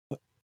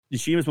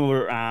 Nishima's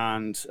mother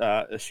and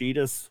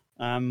Ishida's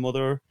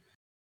mother.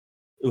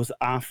 It was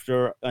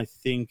after, I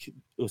think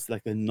it was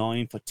like the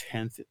 9th or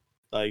 10th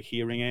like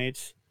hearing aid,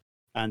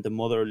 and the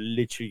mother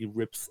literally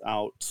rips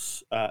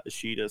out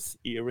Ishida's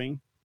earring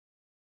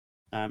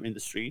in the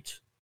street.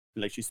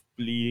 Like, she's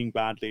bleeding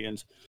badly,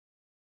 and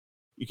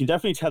you can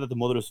definitely tell that the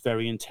mother is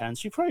very intense.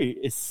 She probably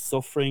is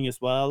suffering as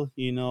well,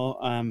 you know.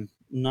 I'm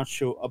not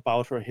sure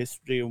about her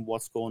history and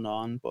what's going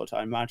on, but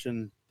I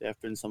imagine there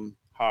have been some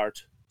hard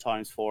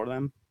times for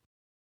them.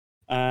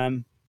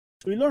 So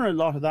we learn a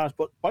lot of that,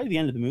 but by the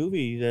end of the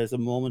movie, there's a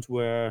moment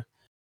where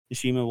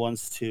Nishima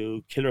wants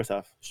to kill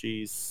herself.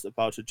 She's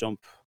about to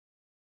jump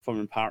from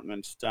an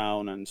apartment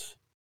down, and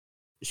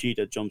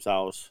Ishida jumps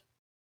out,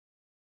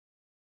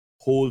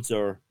 holds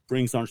her,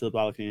 brings her onto the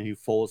balcony, and he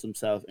falls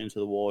himself into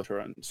the water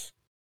and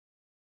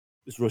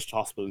is rushed to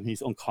hospital, and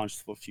he's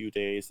unconscious for a few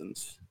days, and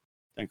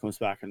then comes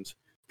back, and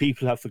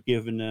people have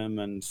forgiven him,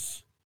 and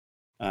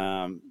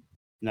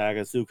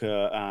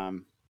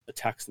Nagazuka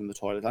attacks him in the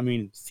toilet. I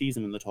mean, sees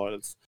him in the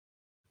toilets.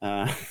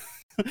 I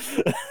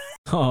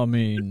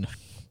mean,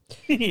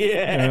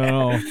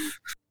 yeah.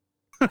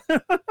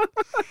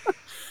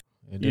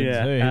 It did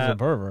say he's a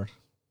pervert.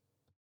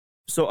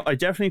 So I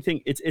definitely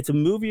think it's a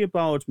movie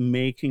about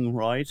making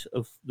right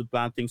of the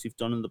bad things you've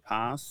done in the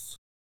past.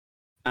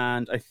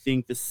 And I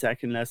think the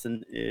second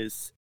lesson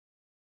is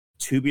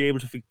to be able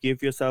to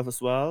forgive yourself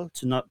as well,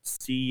 to not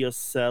see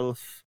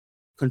yourself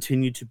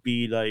continue to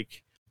be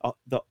like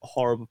the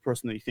horrible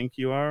person that you think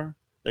you are.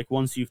 Like,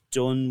 once you've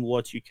done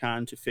what you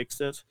can to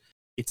fix it,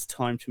 it's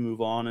time to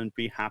move on and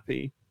be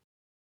happy.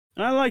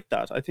 And I like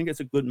that. I think it's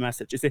a good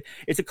message.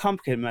 It's a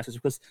complicated message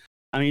because,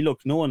 I mean,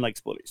 look, no one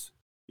likes bullies,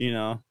 you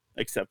know,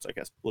 except, I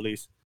guess,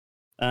 bullies.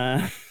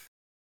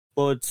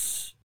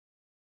 But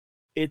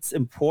it's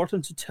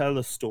important to tell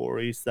the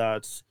stories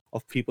that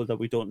of people that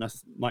we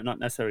might not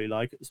necessarily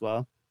like as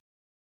well.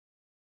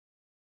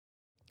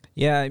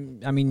 Yeah,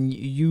 I mean,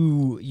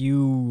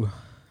 you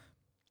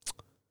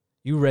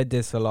read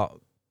this a lot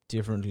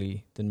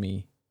differently than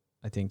me,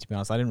 I think, to be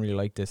honest. I didn't really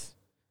like this.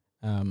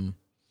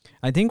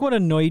 I think what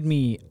annoyed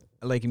me,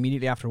 like,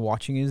 immediately after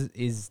watching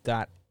is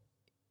that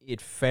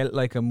it felt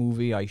like a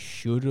movie I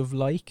should have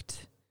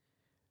liked.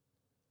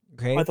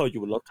 Okay, I thought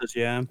you would love this,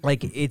 yeah.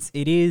 Like,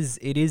 it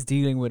is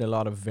dealing with a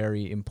lot of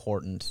very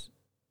important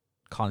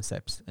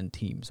concepts and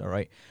themes, all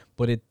right?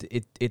 But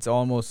it's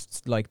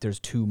almost like there's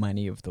too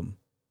many of them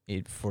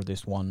for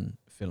this one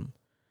film.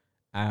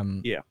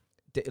 Yeah.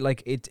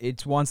 Like,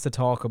 it wants to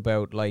talk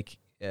about, like,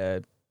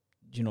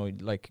 you know,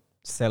 like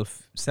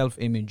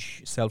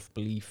self-image,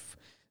 self-belief,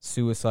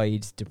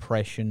 suicide,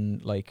 depression,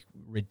 like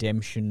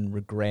redemption,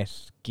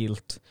 regret,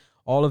 guilt,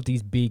 all of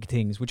these big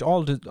things, which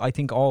I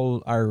think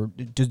all are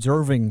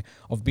deserving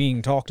of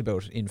being talked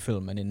about in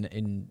film and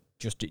in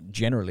just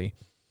generally.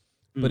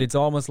 But it's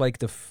almost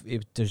like if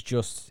there's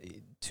just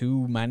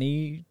too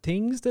many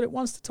things that it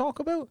wants to talk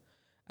about,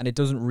 and it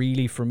doesn't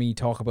really, for me,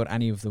 talk about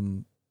any of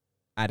them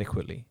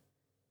adequately,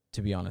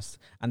 to be honest.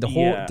 And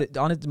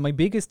my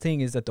biggest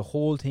thing is that the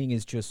whole thing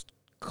is just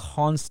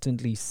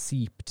constantly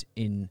seeped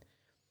in,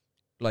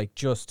 like,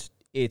 just,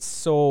 it's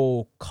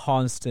so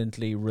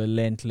constantly,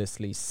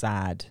 relentlessly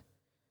sad.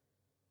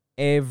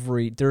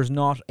 There's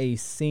not a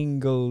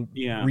single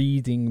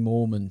breathing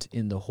moment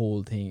in the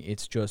whole thing.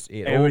 It's just,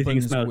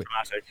 everything's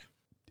melodramatic.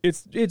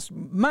 It's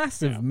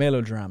massive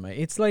melodrama.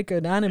 It's like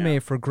an anime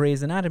for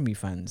Grey's Anatomy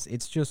fans.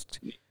 It's just,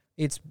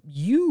 it's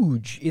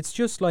huge. It's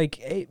just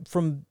like,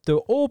 from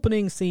the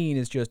opening scene,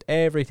 is just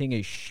everything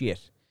is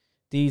shit.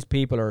 These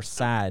people are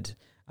sad,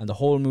 and the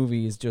whole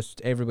movie is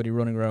just everybody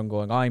running around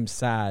going, "I'm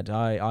sad.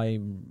 I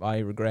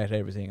regret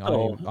everything.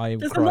 I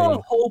there's cry." a lot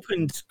of hope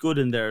and good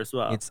in there as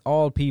well. It's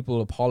all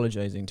people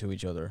apologizing to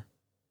each other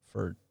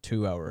for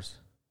 2 hours.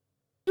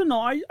 I don't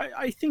know.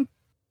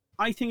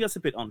 I think that's a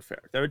bit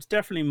unfair. There's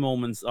definitely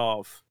moments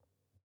of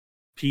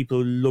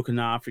people looking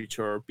after each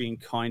other, being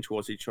kind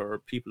towards each other,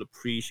 people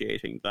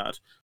appreciating that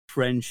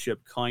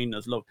friendship,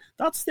 kindness, love.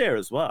 That's there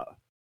as well.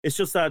 It's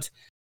just that,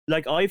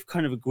 like, I've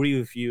kind of agree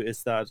with you,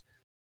 is that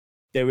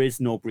there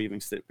is no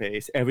breathing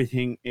space.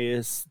 Everything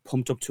is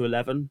pumped up to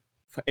 11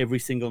 for every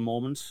single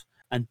moment.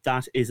 and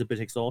that is a bit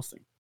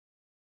exhausting.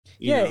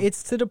 Yeah,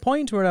 it's to the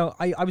point where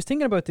I was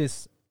thinking about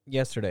this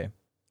yesterday.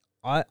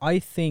 I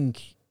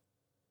think,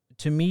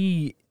 to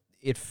me,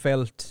 it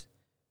felt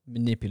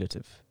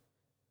manipulative.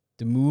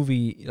 The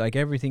movie, like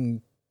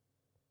everything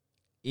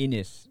in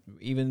it,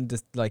 even the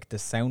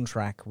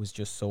soundtrack was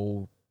just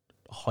so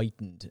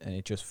heightened, and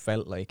it just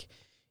felt like,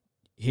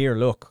 here,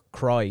 look,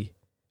 cry,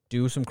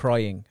 do some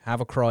crying,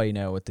 have a cry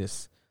now with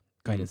this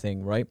kind of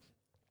thing, right?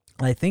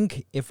 I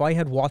think if I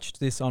had watched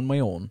this on my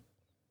own,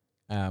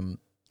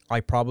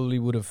 I probably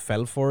would have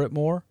fell for it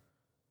more.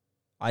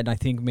 And I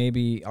think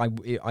maybe I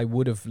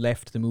would have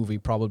left the movie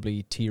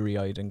probably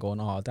teary-eyed and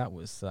going, "Oh, that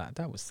was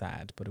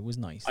sad, but it was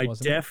nice." I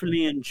wasn't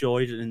definitely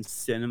enjoyed it in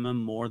cinema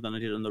more than I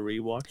did on the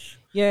rewatch.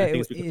 Yeah, I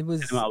think it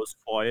was. cinema was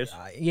quiet.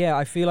 Yeah,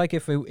 I feel like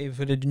if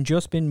it had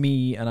just been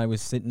me and I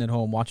was sitting at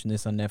home watching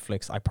this on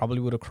Netflix, I probably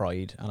would have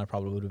cried, and I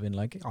probably would have been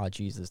like, "Oh,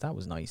 Jesus, that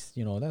was nice."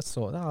 That's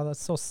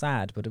so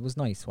sad, but it was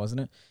nice,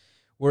 wasn't it?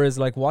 Whereas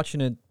like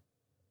watching it,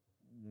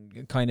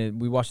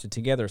 we watched it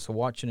together, so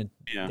watching it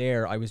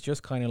there, I was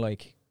just kind of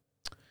like,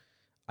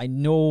 I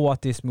know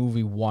what this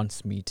movie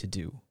wants me to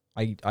do.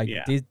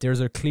 There's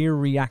a clear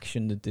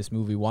reaction that this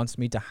movie wants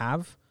me to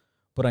have,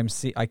 but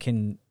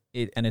and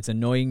it's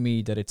annoying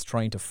me that it's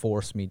trying to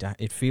force me to.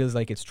 It feels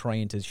like it's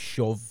trying to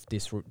shove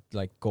this,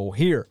 like, go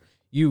here,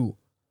 you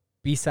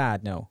be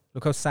sad now.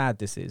 Look how sad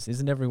this is.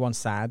 Isn't everyone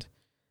sad?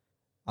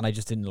 And I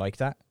just didn't like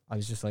that. I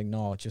was just like,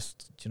 no,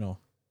 just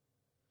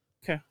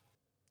Okay.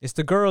 It's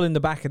the girl in the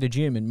back of the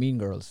gym in Mean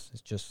Girls.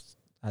 It's just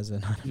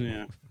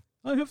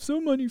I have so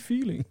many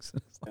feelings.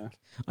 Like,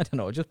 I don't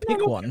know. Just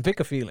pick one.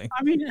 Pick a feeling.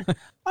 I mean,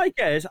 I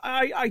get it.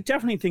 I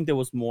definitely think there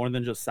was more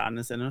than just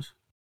sadness in it.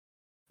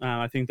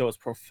 I think there was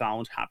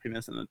profound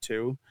happiness in it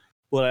too.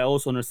 But I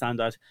also understand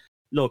that,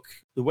 look,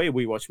 the way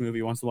we watch a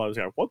movie, once in a while, I was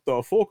like, what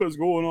the fuck is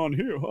going on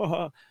here?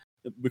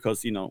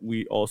 Because,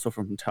 we all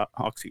suffer from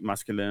toxic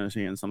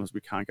masculinity, and sometimes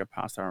we can't get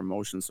past our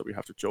emotions, so we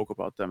have to joke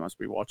about them as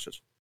we watch it.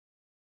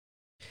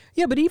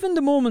 Yeah, but even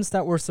the moments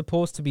that were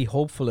supposed to be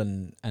hopeful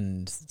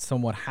and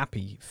somewhat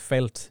happy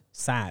felt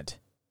sad.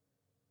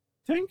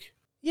 Think?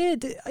 Yeah,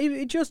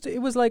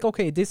 it was like,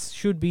 okay, this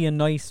should be a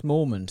nice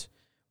moment,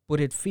 but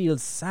it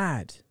feels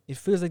sad. It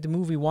feels like the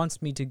movie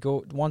wants me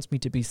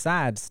to be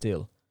sad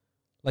still.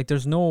 Like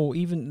there's no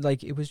even,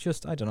 like, it was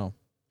just, I don't know.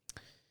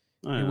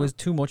 It was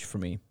too much for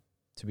me,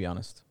 to be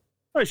honest.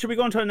 All right, should we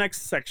go into our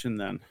next section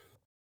then?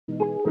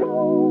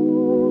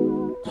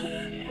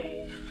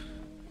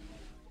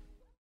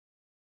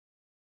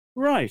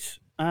 Right.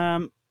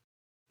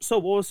 So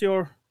what was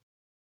your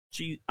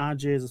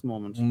Jesus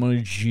moment?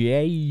 My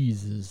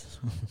Jesus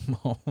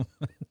moment.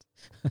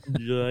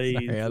 Jesus.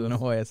 Sorry, I don't know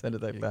why I said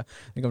it like that.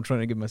 I think I'm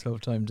trying to give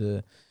myself time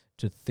to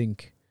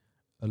think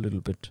a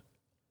little bit.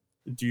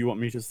 Do you want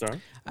me to start?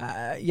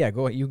 Yeah,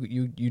 go ahead.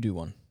 You do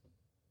one.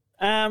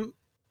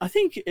 I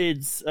think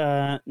it's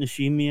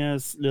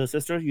Nishimiya's little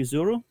sister,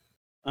 Yuzuru.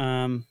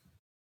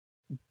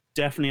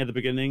 Definitely at the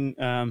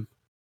beginning.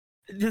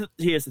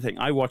 Here's the thing.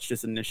 I watched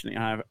this initially,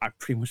 and I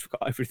pretty much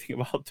forgot everything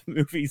about the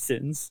movie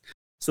since.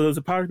 So there's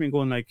a part of me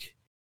going like,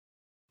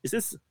 is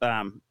this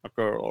a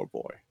girl or a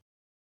boy?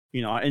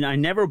 And I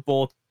never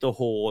bought the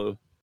whole,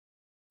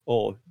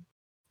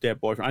 their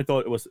boyfriend. I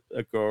thought it was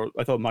a girl.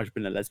 I thought it might have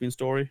been a lesbian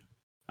story.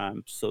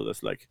 So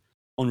there's like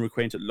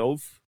unrequited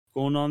love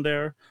going on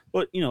there.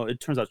 But, it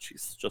turns out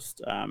she's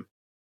just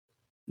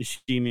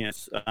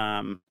Nishimiya's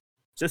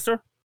sister.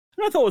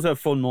 And I thought it was a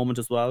fun moment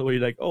as well, where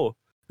you're like, oh,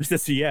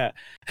 sister, yeah.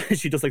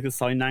 She does like the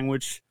sign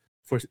language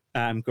for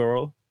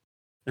girl.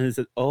 And it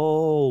said,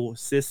 oh,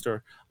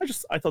 sister.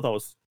 I thought that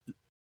was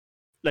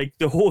like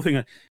the whole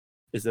thing.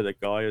 Is it a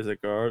guy? Is it a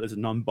girl? Is it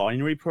a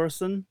non-binary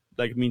person?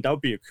 Like, I mean, that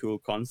would be a cool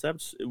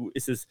concept.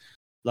 Is this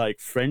like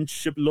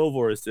friendship love,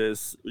 or is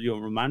this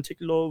romantic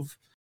love?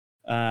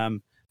 I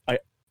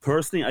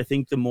personally, I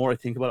think the more I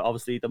think about it,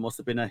 obviously there must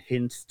have been a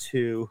hint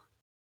to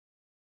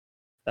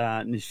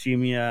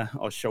Nishimiya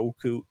or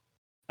Shoku,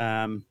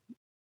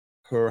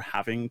 her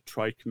having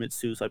tried to commit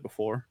suicide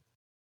before.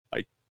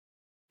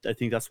 I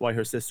think that's why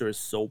her sister is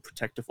so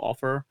protective of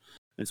her.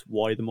 It's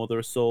why the mother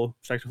is so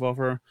protective of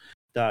her.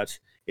 That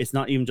it's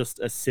not even just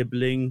a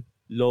sibling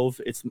love.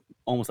 It's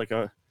almost like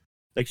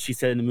she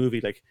said in the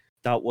movie, like,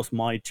 that was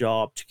my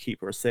job to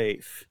keep her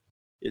safe.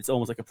 It's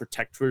almost like a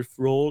protective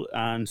role.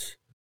 And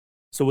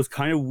so it was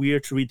kind of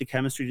weird to read the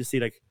chemistry to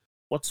see, like,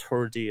 what's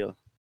her deal?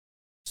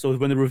 So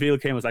when the reveal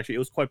came, it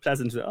was quite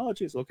pleasant. Oh,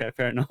 geez, okay,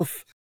 fair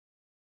enough.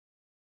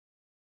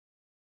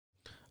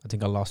 I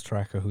think I lost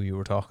track of who you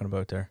were talking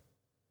about there.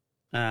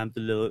 The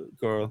little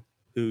girl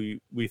who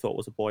we thought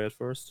was a boy at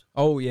first.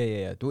 Oh,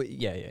 yeah.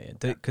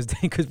 Because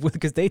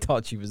they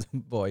thought she was a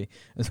boy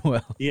as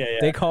well. Yeah.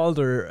 They called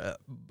her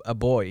a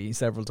boy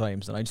several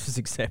times, and I just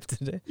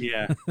accepted it.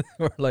 Yeah.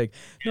 We're like,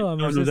 no,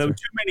 there were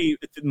too many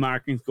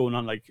markings going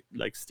on, like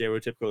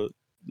stereotypical,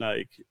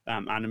 like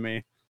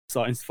anime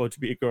science for it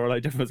to be a girl. I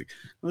definitely was like,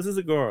 this is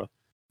a girl.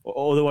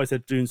 Otherwise, they're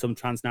doing some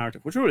trans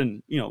narrative, which would have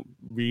been,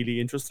 really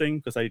interesting,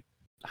 because I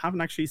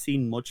haven't actually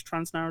seen much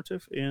trans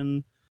narrative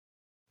in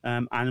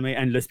anime.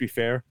 And let's be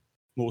fair,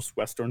 most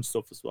Western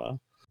stuff as well.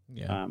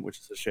 Yeah. Which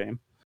is a shame.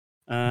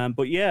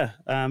 But yeah.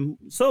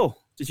 So,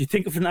 did you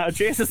think of an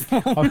outrageous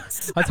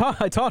moment?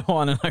 I thought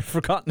one and I've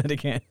forgotten it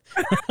again.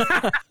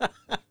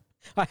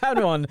 I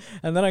had one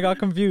and then I got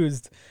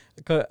confused,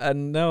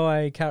 and now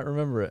I can't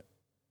remember it.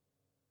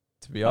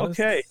 To be honest.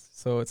 Okay.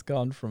 So it's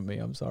gone from me.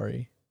 I'm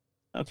sorry.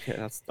 Okay,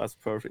 that's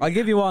perfect. I'll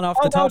give you one off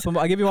the top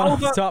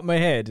of my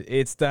head.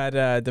 It's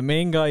that the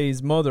main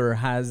guy's mother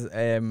has.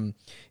 Have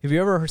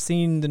you ever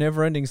seen The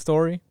Neverending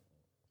Story?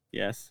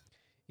 Yes.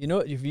 You know,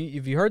 if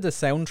you heard the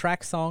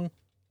soundtrack song,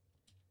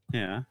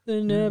 Yeah.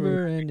 The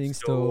Never-Ending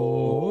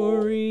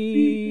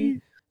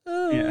Story.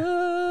 Yeah.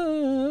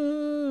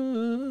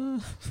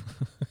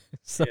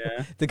 So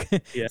Yeah.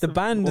 the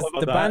band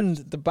What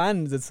about the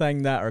band that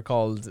sang that are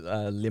called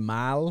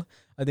Limahl,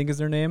 I think is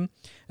their name.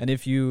 And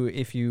if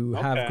you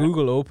have Okay.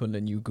 Google open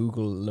and you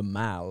Google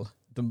Limahl,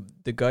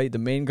 the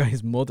main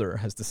guy's mother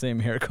has the same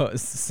haircut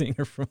as the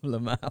singer from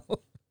Limahl.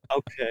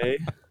 Okay.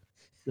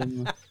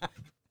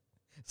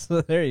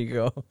 So there you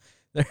go.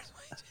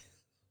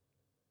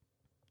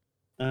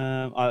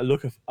 I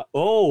look at.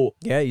 Oh,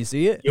 Yeah, you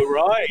see it? you're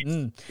right.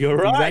 Mm. You're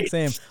The right. exact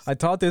same. I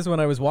thought this when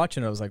I was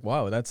watching. I was like,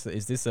 "Wow,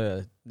 is this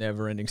a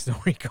Never-Ending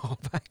Story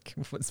callback?"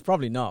 It's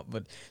probably not,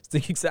 but it's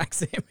the exact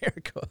same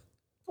haircut.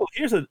 Oh,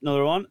 here's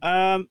another one.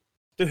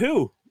 The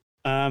Who,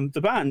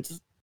 the band,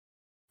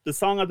 the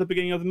song at the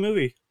beginning of the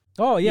movie.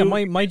 Oh yeah,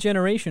 You- my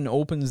generation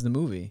opens the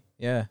movie.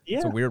 Yeah,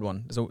 it's a Yeah. weird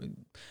one. So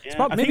Yeah,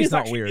 probably, I maybe think it's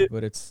not actually weird,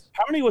 but it's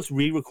apparently it was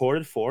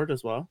re-recorded for it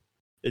as well.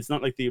 It's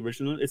not like the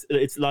original.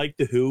 It's like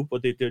the Who,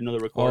 but they did another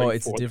recording.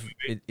 it's a for the different.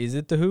 movie. Is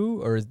it the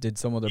Who or did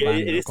some other Yeah,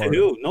 band it is the record it?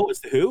 Who. No, it's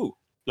the Who.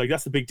 Like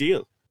that's the big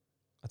deal.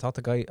 I thought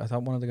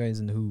one of the guys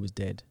in the Who was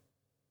dead.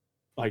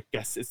 I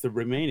guess it's the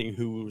remaining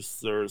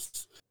Who's.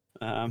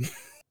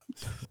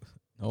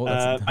 No,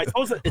 that's I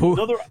suppose Who-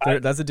 another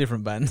that's a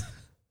different band.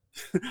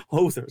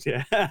 Hosers.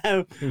 Yeah,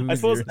 I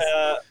suppose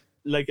Hoosiers.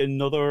 like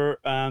another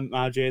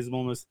Jay's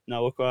one was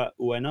Naoka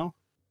Ueno.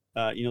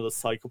 You know, the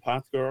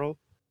psychopath girl.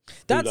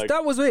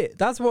 That was it.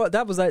 That's what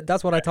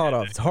I thought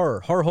of. It's her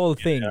whole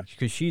thing,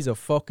 because she's a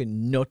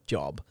fucking nut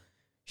job.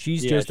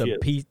 She's Yeah, just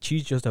she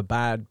she's just a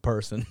bad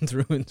person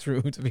through and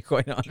through, to be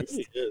quite honest.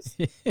 She is.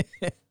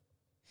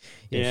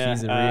 Yeah,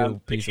 she's a real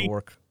piece she- of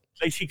work.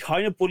 Like she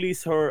kind of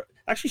bullies her.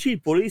 Actually, she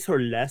bullies her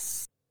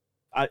less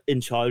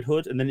in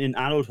childhood, and then in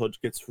adulthood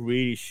gets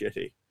really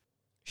shitty.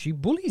 She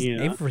bullies You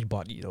know?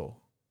 everybody though.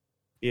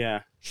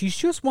 Yeah, She's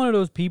just one of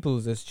those people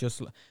that's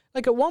just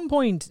like at one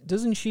point,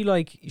 doesn't she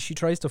she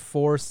tries to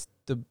force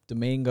the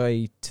main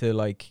guy to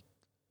like,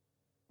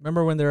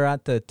 remember when they're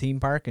at the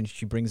theme park and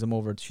she brings him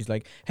over, she's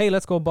like, "Hey,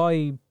 let's go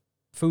buy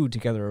food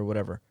together," or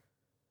whatever.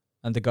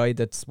 And the guy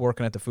that's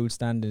working at the food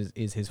stand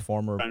is his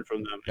former friend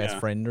from them. best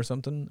friend or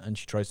something, and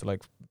she tries to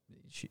like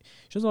she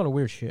does a lot of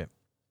weird shit.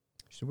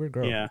 She's a weird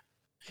girl. Yeah,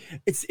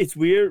 it's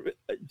weird.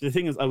 The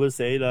thing is, I will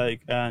say,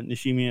 like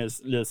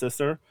Nishimiya's little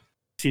sister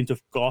seemed to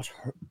have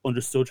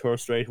understood her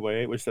straight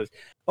away, which says,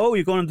 "Oh,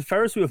 you're going on the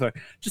Ferris wheel with her.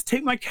 Just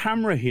take my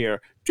camera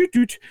here,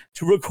 to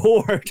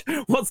record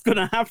what's going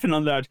to happen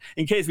on that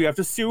in case we have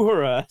to sue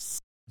her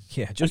ass."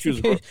 Yeah, she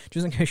was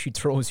just in case she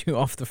throws you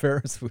off the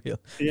Ferris wheel.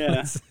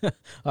 Yeah,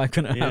 I'm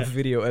gonna Yeah. have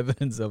video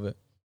evidence of it.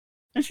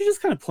 and she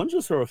just kind of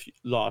punches her a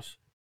lot.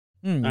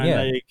 And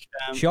Yeah. like,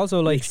 She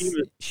also like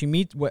Nishimiya- she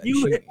meet what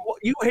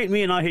you hate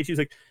me and I hate you. She's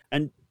like,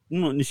 and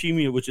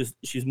Nishimiya, which is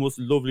she's the most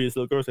loveliest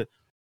little girl, said,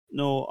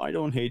 "No, I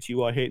don't hate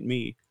you. I hate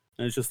me."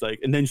 And it's just like,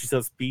 and then she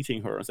starts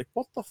beating her. It's like,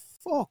 what the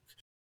fuck?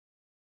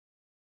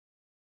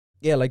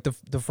 yeah, like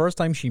the first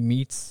time she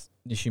meets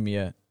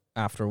Nishimiya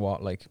after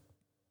what, like,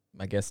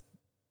 I guess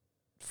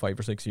 5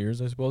 or 6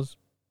 years, I suppose,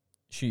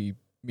 she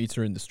meets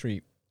her in the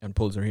street and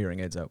pulls her hearing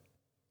aids out.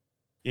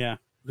 Yeah,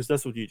 because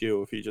that's what you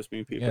do if you just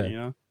meet people, Yeah. you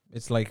know.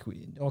 It's like,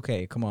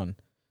 okay, come on,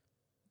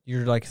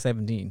 you're like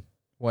 17.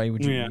 Why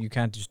would you? Yeah. You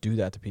can't just do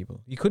that to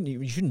people. You couldn't.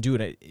 You shouldn't do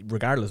it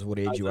regardless of what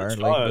age As you a are. child,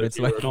 Like, but it's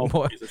you're like, an awful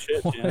what, piece of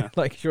shit, yeah.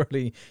 like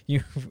surely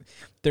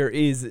there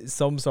is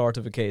some sort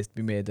of a case to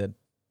be made that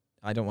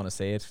I don't want to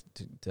say it.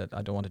 That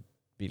I don't want to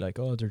be like,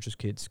 oh, they're just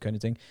kids, kind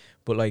of thing.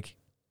 But like,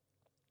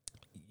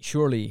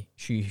 surely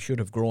she should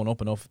have grown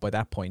up enough by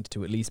that point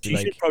to at least be She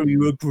like, should probably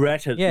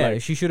regret it. yeah,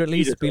 like, she should at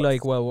cheated least be us.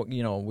 like, well,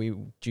 you know, we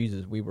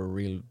were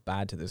real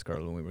bad to this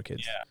girl when we were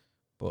kids. Yeah.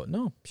 But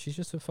no, she's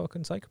just a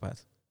fucking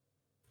psychopath.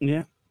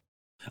 Yeah,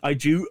 I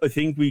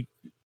think we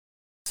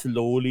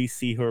slowly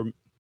see her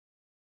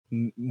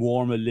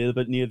warm a little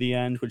bit near the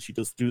end when she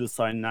does do the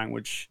sign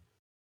language.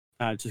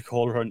 To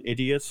call her an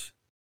idiot,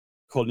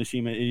 call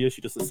Nishima an idiot.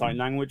 She does the sign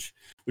language,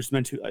 which is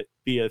meant to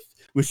be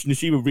which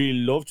Nishima really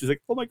loved. She's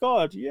like, "Oh my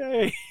god,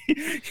 yay!"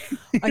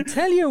 I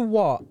tell you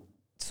what,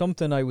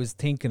 something I was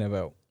thinking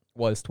about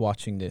whilst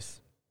watching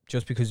this,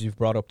 just because you've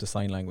brought up the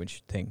sign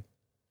language thing.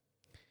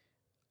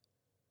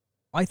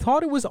 I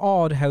thought it was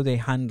odd how they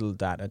handled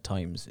that at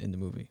times in the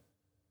movie.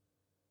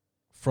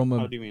 From a,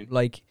 How do you mean?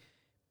 like,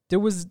 there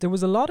was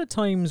a lot of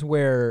times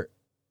where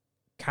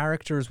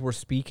characters were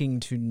speaking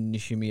to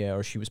Nishimiya,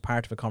 or she was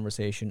part of a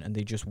conversation, and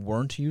they just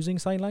weren't using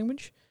sign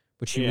language,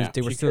 but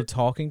they were she still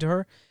talking to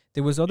her.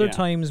 There was other Yeah.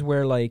 times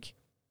where like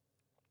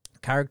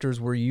characters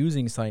were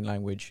using sign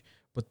language,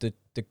 but the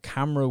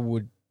camera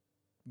would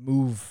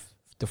move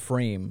the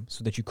frame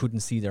so that you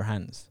couldn't see their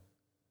hands.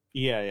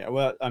 Yeah.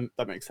 Well,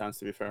 that makes sense,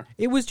 to be fair.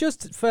 It was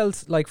just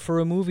felt like for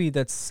a movie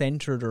that's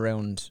centered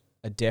around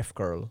a deaf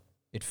girl,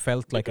 it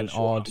felt like could an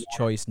show odd them more.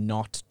 choice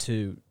not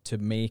to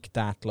make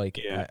that like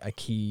Yeah. a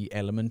key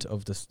element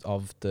of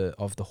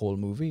the whole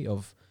movie,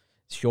 of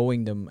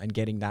showing them and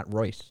getting that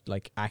right,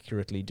 like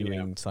accurately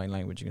doing sign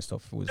language and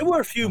stuff. Was There were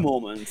a few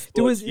moments.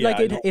 there but was yeah, like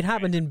I know. it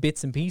happened in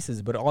bits and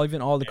pieces, but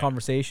even all the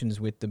conversations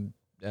with the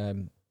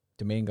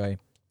main guy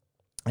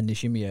and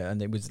Nishimiya,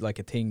 and it was like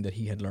a thing that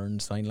he had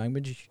learned sign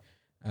language,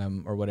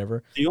 or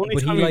whatever. The only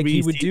But time he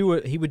we would see- do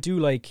it. He would do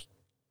like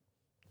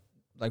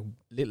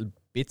little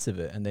bits of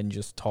it and then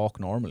just talk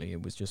normally.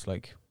 It was just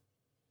like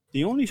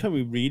The only time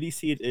we really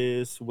see it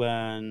is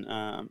when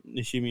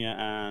Nishimiya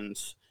and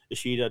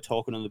Ishida are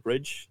talking on the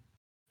bridge,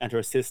 and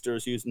her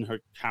sister's using her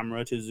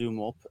camera to zoom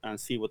up and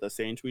see what they're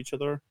saying to each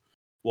other.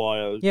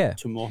 While Yeah.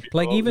 Tomohiro,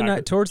 like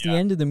even towards the yeah.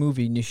 end of the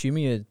movie,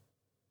 Nishimiya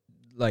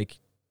like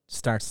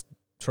starts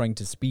trying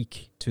to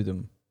speak to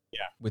them.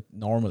 Yeah. With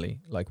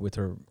normally, like with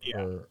her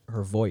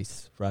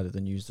voice rather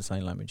than use the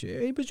sign language.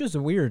 It was just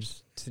a weird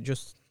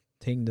just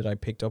thing that I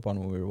picked up on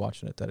when we were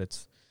watching it, that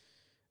it's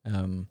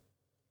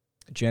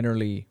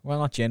generally, well,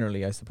 not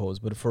generally I suppose,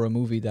 but for a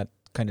movie that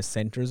kind of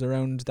centers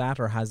around that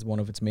or has one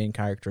of its main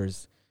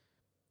characters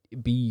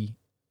be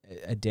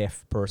a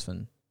deaf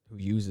person who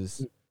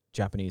uses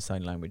Japanese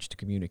sign language to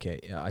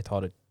communicate, I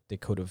thought they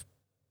could have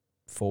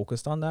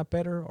focused on that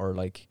better, or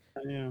like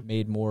Yeah.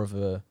 made more of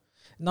a,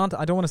 not,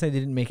 I don't want to say they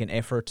didn't make an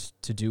effort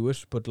to do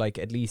it, but like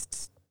at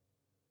least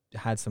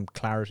had some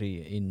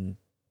clarity in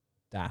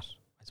that,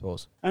 I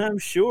suppose. And I'm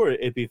sure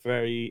it'd be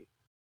very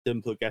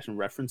simple getting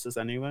references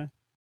anyway.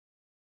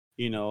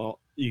 You know,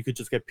 you could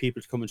just get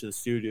people to come into the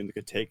studio and they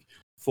could take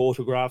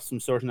photographs from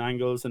certain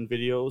angles and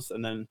videos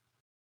and then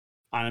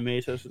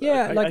animate it.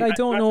 Yeah, I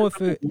don't know if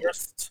imagine it- that's the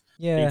worst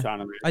Yeah, thing to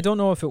animate. I don't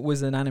know if it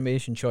was an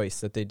animation choice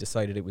that they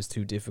decided it was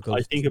too difficult.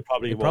 I think it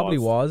probably it was. probably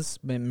was.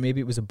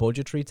 Maybe it was a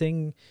budgetary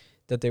thing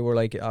that they were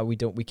like,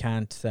 we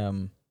can't.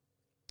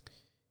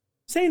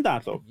 Saying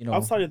that though, You know.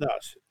 outside of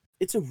that,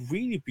 it's a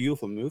really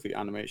beautiful movie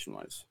animation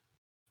wise.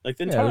 Like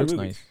the Yeah, it entire looks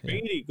movie nice, is yeah.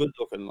 really good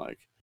looking. Like,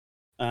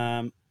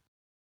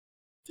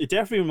 it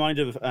definitely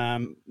reminded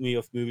me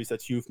of movies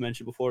that you've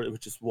mentioned before,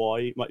 which is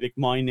why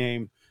My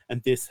Name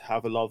and this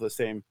have a lot of the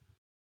same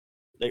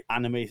like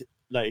anime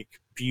like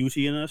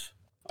beauty in it.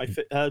 I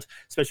felt,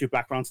 especially with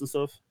backgrounds and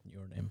stuff.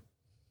 Your name,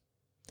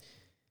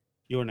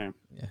 Your Name,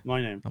 Yeah.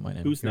 My Name, not my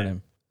name. Whose Your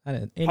name?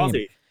 name.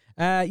 Posy.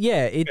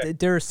 Yeah, Okay.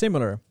 they're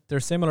similar. They're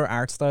similar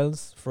art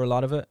styles for a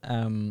lot of it.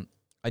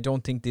 I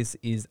don't think this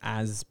is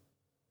as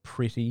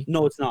pretty.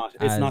 No, it's not.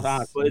 It's not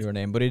as as, but it's, Your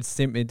Name, but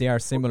they are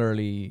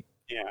similarly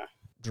yeah.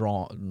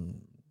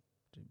 drawn.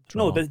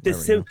 No, whatever,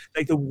 you know.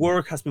 like the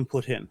work has been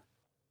put in.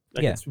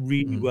 Like Yeah. it's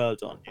really Mhm. well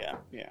done. Yeah,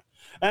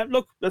 yeah.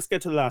 Look, let's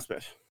get to the last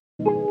bit.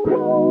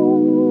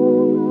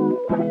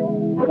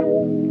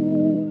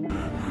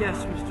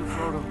 Yes, Mr.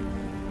 Frodo.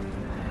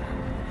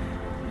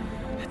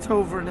 It's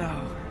over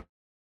now.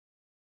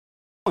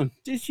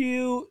 Did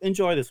you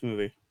enjoy this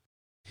movie?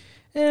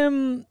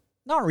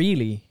 Not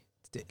really.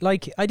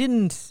 Like, I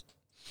didn't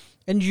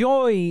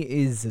enjoy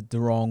is the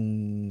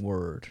wrong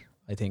word,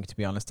 I think, to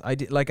be honest. I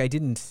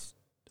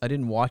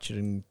didn't watch it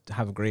and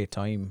have a great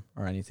time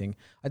or anything.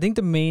 I think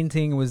the main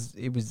thing was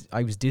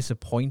I was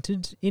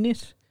disappointed in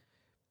it,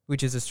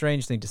 which is a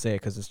strange thing to say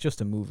because it's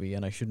just a movie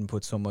and I shouldn't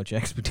put so much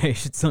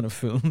expectations on a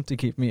film to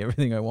give me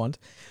everything I want.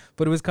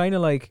 But it was kind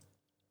of like,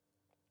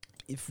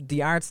 if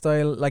the art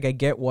style, like, I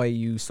get why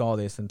you saw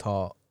this and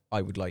thought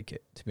I would like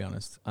it, to be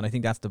honest. And I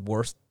think that's the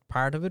worst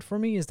part of it for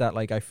me, is that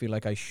like I feel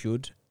like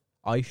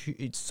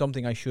it's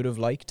something I should have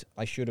liked.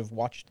 I should have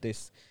watched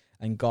this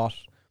and got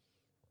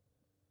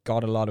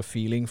a lot of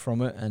feeling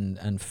from it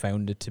and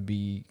found it to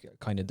be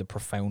kind of the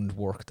profound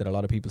work that a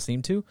lot of people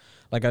seem to.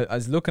 Like, I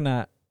was looking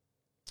at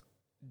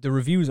the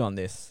reviews on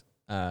this,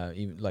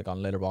 even like on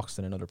Letterboxd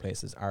and in other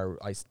places, are,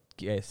 I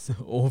guess,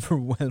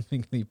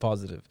 overwhelmingly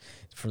positive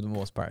for the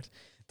most part.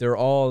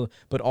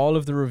 But all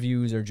of the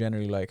reviews are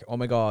generally like, oh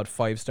my God,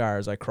 5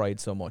 stars, I cried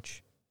so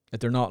much. That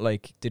they're not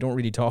like, they don't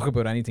really talk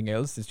about anything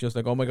else. It's just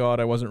like, oh my God,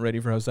 I wasn't ready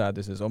for how sad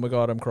this is. Oh my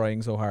God, I'm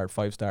crying so hard,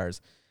 5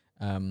 stars.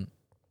 And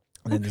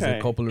then there's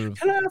a couple of,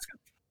 Can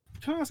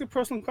I ask a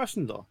personal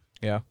question though?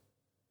 yeah.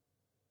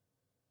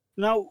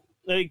 Now,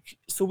 like,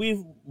 so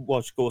we've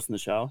watched Ghost in the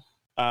Shell.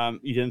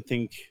 You didn't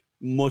think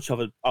much of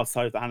it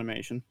outside of the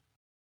animation.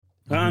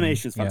 The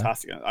animation is yeah.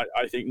 fantastic.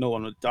 I think no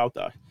one would doubt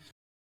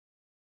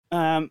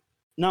that.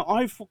 Now,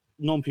 I've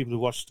known people who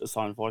watched A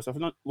Silent Voice. I've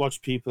not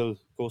watched people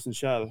Ghost in the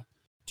Shell.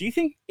 Do you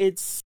think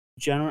it's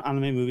general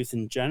anime movies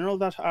in general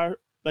that are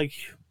like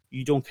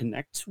you don't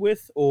connect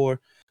with, or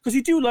because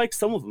you do like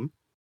some of them?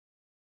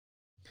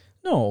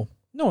 No,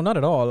 not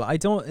at all. I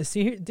don't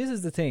see here. This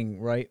is the thing,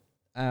 right?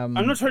 I'm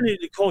not trying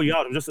to call you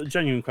out. I'm just a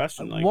genuine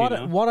question. Like, you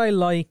know? What I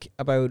like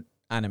about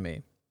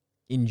anime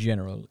in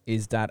general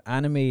is that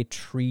anime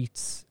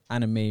treats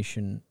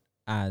animation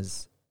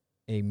as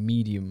a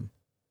medium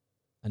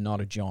and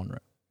not a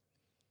genre.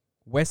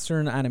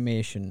 Western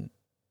animation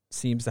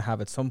seems to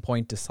have at some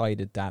point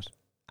decided that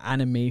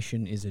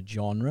animation is a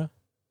genre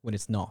when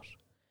it's not.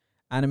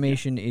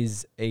 Animation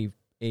is a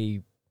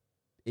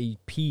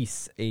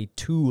piece, a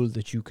tool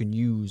that you can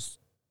use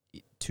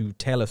to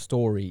tell a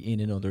story in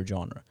another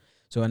genre.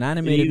 So an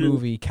animated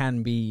movie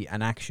can be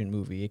an action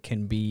movie, it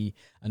can be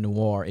a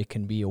noir, it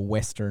can be a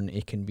western,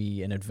 it can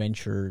be an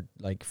adventure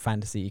like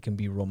fantasy, it can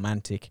be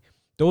romantic.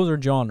 Those are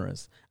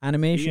genres.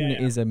 Animation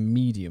is a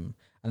medium.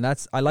 And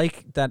I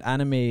like that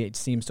anime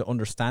seems to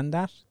understand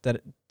that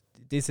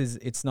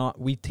it's not,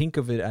 we think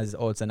of it as,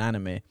 oh, it's an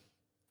anime.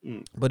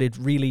 But it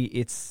really,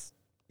 it's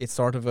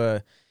sort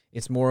of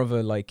it's more of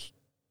a like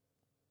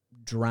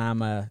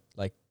drama,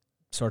 like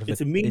sort of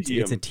it's a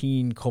medium. It's a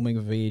teen coming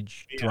of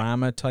age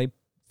drama type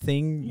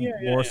thing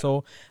more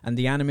so, and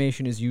the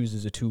animation is used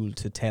as a tool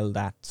to tell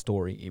that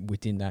story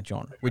within that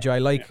genre, which I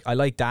like. I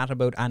like that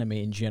about anime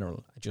in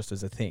general, just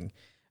as a thing.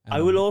 I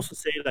will also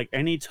say, like,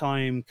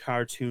 anytime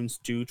cartoons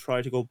do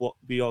try to go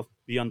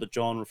beyond the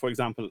genre, for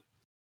example,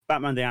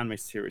 Batman the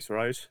Animated Series,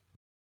 right?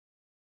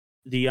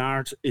 The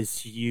art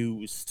is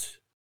used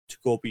to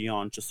go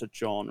beyond just a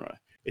genre.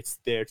 It's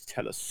there to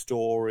tell a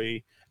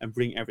story and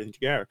bring everything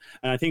together.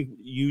 And I think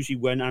usually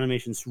when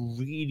animation's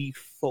really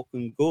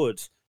fucking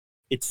good,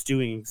 it's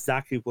doing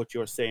exactly what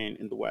you're saying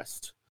in the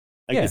West.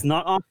 Like, it's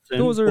not often.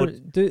 Those are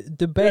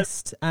the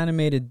best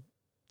animated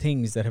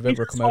things that have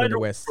ever come out of the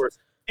West.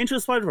 Into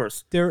the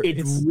Spider-Verse.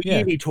 It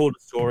really told a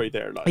story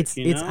there. Like, it's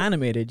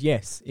animated,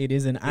 yes. It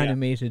is an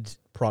animated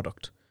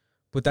product.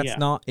 But that's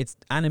not, it's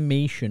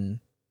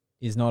animation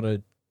is not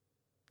a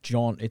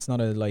genre. It's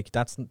not a, like,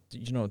 that's,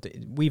 you know,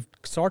 we've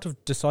sort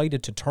of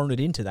decided to turn it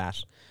into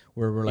that,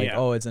 where we're like,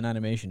 oh, it's an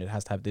animation. It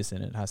has to have this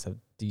in it. It has to have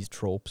these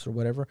tropes or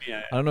whatever.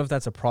 I don't know if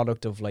that's a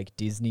product of, like,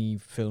 Disney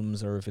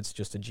films or if it's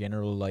just a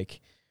general, like,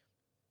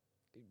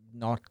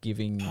 not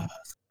giving...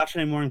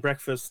 Saturday morning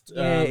breakfast.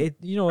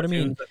 You know what I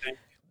mean?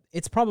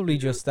 It's probably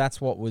just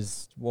that's what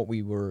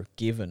we were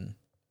given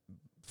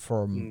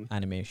from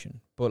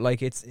animation. But,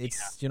 like, it's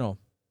you know,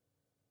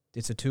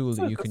 it's a tool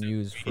that you can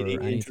use for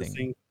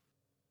anything.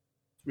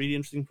 Really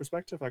interesting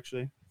perspective,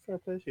 actually. Fair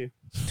play to you.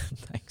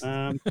 Thanks.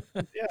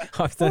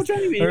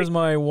 There's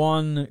my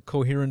one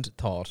coherent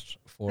thought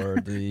for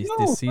this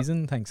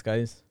season. Thanks,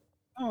 guys.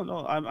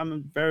 No,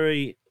 I'm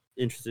very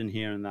interested in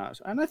hearing that,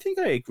 and I think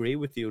I agree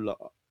with you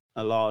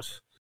a lot.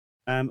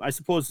 I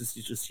suppose it's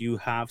just you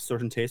have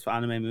certain tastes for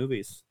anime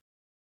movies,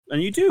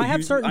 and you do. I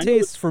have certain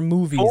tastes for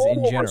movies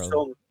in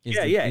general.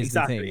 Exactly.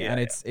 The thing. And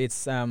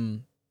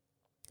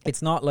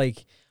it's not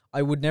like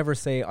I would never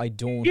say I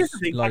don't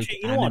like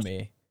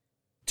anime.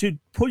 To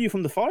pull you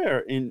from the fire,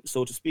 in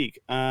so to speak,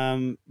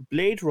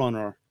 Blade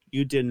Runner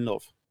you didn't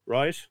love,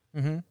 right?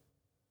 Mm-hmm.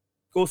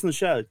 Ghost in the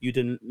Shell you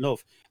didn't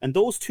love, and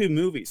those two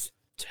movies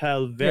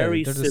tell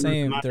very similar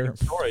stories. They're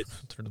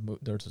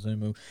the same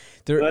movie.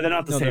 They're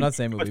not the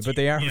same movie, but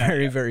they are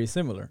very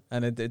similar.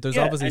 And there's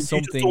obviously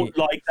something. You just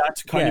don't like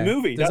that kind of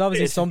movie. There's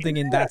obviously something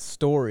in that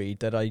story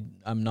that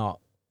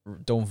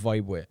don't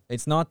vibe with.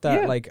 It's not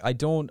that like I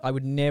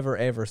would never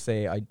ever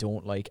say I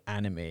don't like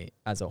anime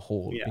as a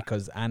whole,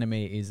 because anime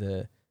is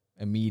a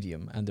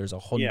medium and there's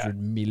 100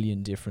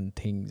 million different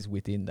things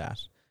within that.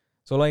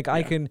 So like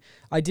I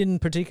didn't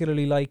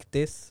particularly like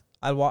this.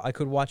 I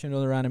could watch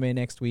another anime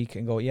next week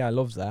and go, yeah, I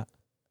loved that.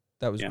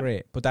 That was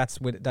great. But that's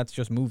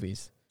just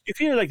movies. You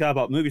feel like that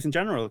about movies in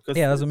general? Cause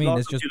that's what I mean.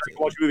 It's just like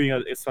watch a movie.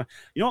 It's fine.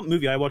 You know what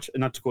movie I watched?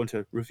 Not to go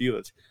into review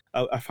it.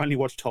 I finally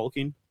watched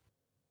Tolkien.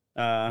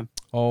 Yeah.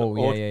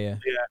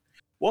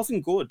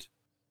 Wasn't good.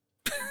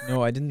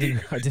 No, I didn't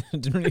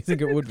really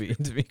think it would be,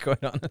 to be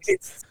quite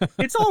honest.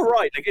 It's all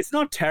right. Like, it's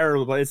not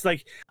terrible, but it's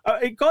like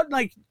it got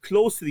like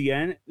close to the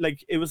end.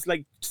 Like, it was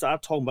like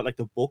start talking about like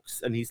the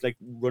books, and he's like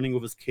running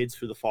with his kids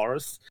through the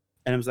forest,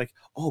 and I was like,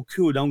 oh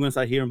cool, now I'm gonna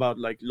start hearing about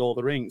like Lord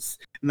of the Rings.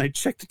 And I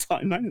checked the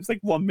timeline, it was like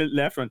 1 minute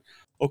left, and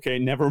okay,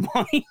 never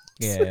mind.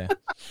 But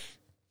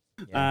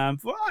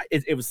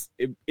it was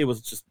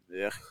just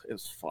it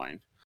was fine.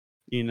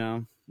 You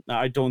know,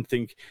 I don't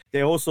think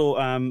they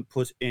also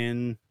put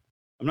in,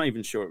 I'm not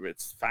even sure if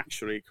it's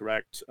factually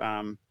correct,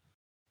 a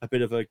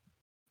bit of a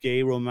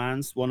gay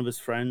romance. One of his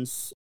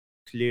friends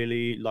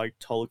clearly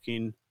liked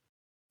Tolkien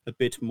a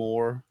bit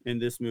more in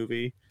this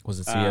movie. Was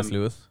it C.S.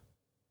 Lewis?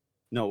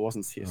 No, it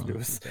wasn't C.S.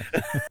 Lewis.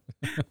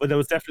 Okay. But there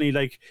was definitely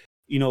like,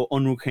 you know,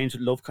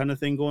 unrequited love kind of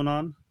thing going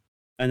on.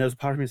 And there's a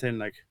part of me saying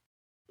like,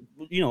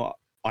 you know,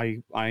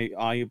 I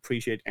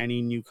appreciate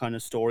any new kind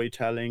of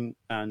storytelling,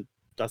 and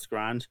that's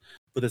grand.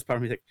 But there's part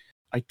of me like,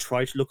 I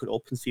tried to look it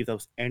up and see if there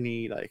was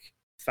any like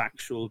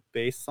factual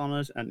base on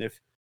it, and if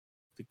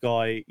the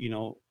guy, you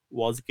know,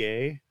 was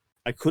gay.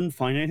 I couldn't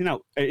find anything.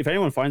 Now, if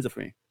anyone finds it for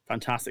me,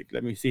 fantastic.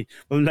 Let me see.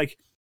 But I'm like,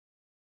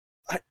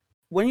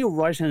 when you're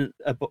writing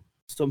about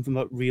something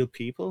about real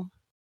people,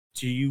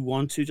 do you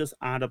want to just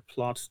add a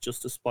plot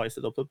just to spice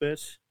it up a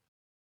bit?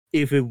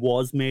 If it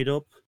was made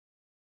up,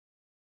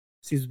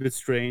 seems a bit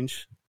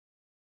strange.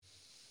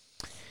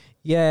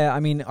 Yeah, I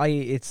mean,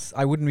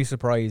 I wouldn't be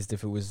surprised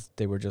if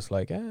they were just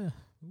like, ooh.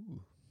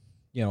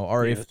 You know,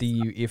 or Yeah,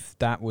 if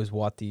that was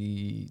what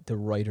the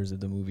writers of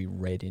the movie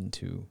read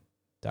into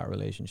that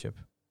relationship.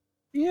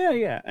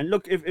 Yeah. And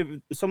look, if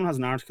someone has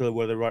an article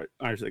where the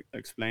writers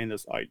explain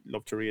this, I'd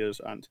love to read it.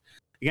 And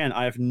again,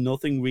 I have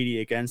nothing really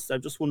against it.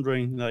 I'm just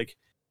wondering, like,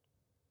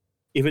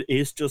 if it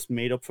is just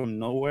made up from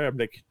nowhere, I'm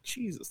like,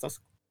 Jesus, that's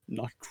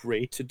not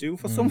great to do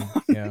for someone,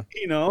 Yeah.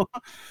 you know?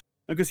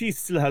 Because he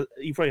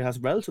probably has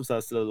relatives that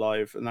are still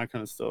alive and that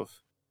kind of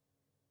stuff.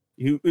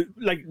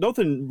 Like,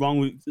 nothing wrong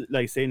with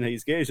like saying that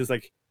he's gay. It's just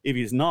like, if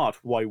he's not,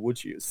 why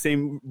would you?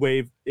 Same way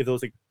if there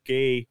was a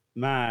gay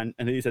man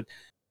and he said,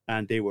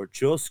 and they were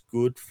just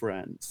good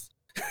friends,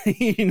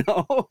 you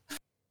know.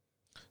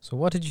 So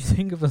what did you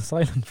think of A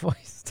Silent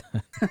Voice?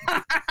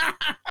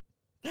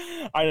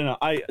 I don't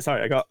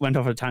know. Went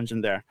off a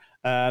tangent there.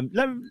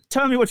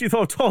 Tell me what you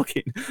thought of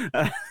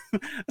Tolkien.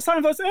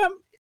 Silent Voice.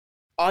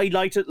 I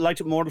liked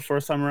it more the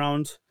first time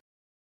around.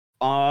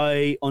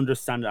 I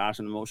understand it at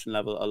an emotion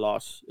level a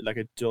lot. Like,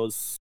 it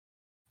does.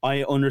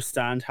 I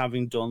understand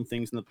having done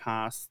things in the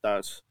past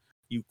that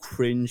you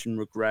cringe and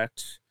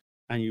regret,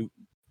 and you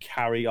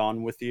carry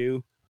on with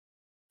you,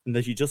 and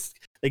that you just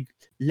like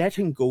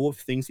letting go of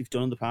things you've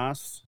done in the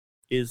past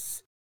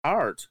is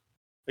hard.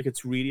 Like,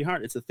 it's really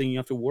hard. It's a thing you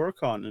have to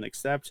work on and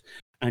accept,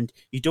 and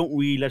you don't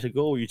really let it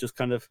go. You just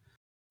kind of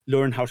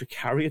learn how to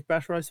carry it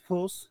better, I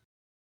suppose.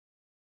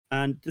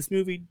 And this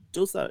movie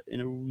does that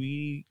in a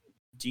really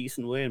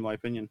decent way, in my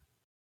opinion.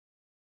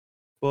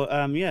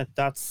 But yeah,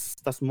 that's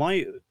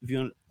my view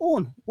on it.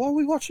 Owen, what are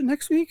we watching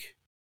next week?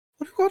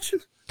 What are we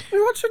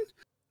watching?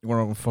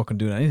 We're not fucking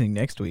doing anything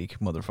next week,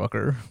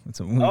 motherfucker. It's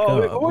a week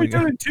we're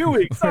doing 2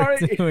 weeks.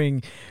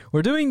 Sorry,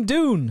 we're doing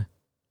Dune.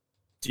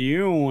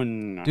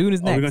 Dune. Dune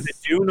is next. Are we going to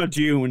say Dune or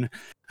June?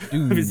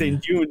 Dune. I've been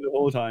saying June the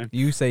whole time.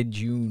 You say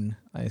June.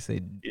 I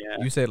say. Yeah.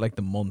 You say it like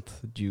the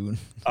month June.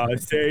 I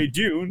say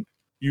June.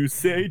 You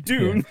say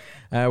Dune.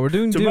 Yeah. We're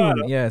doing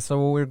Tomato. Dune. Yeah.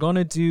 So we're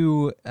gonna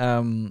do.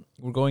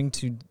 We're going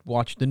to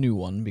watch the new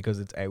one because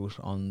it's out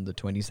on the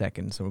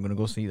 22nd. So we're gonna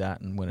go see that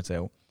and when it's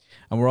out.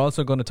 And we're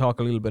also going to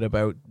talk a little bit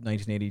about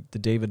 1980, the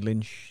David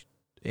Lynch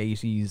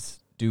 80s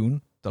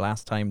Dune. The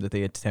last time that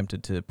they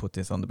attempted to put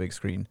this on the big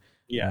screen.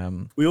 Yeah,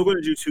 we were going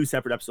to do 2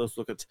 separate episodes.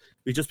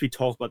 We'd just be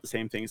talking about the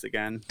same things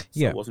again. So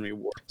yeah, it wasn't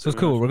really worth. So it's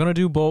cool. We're going to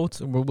do both.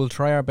 We'll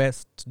try our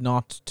best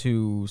not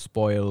to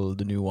spoil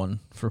the new one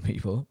for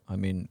people. I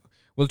mean,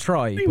 we'll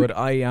try, but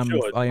I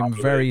am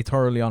very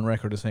thoroughly on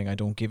record as saying I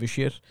don't give a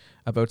shit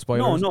about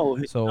spoilers. No,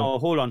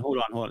 hold on.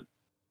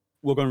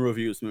 We're going to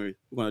review this movie.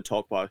 We're going to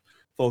talk about it.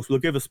 Folks, we'll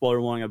give a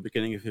spoiler warning at the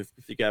beginning if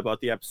you get about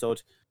the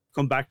episode.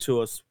 Come back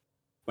to us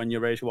when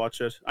you're ready to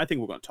watch it. I think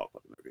we're going to talk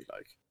about the movie.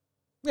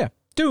 Yeah,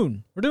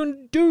 Dune. We're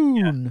doing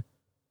Dune.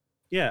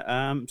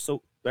 Yeah.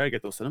 So better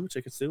get those cinema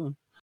tickets soon.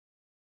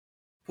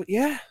 But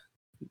yeah,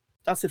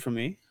 that's it from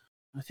me.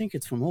 I think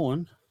it's from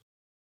Owen.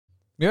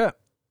 Yeah,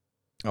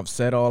 I've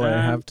said all I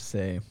have to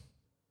say.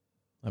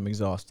 I'm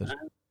exhausted.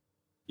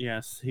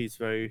 Yes, he's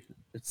very.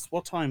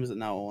 What time is it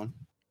now, Owen?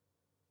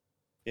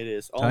 It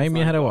is time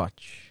you had to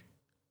watch.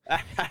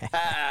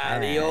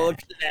 The old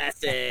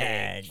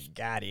classic.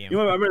 Got him. You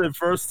know, I remember the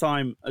first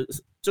time,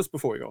 just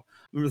before we go,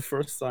 I remember the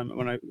first time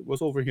when I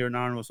was over here in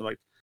Ireland, I was like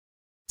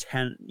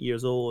 10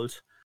 years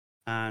old.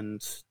 And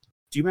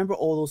do you remember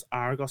all those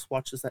Argos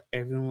watches that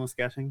everyone was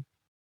getting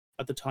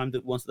at the time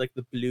that wanted like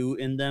the blue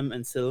in them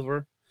and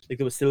silver? Like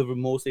there was silver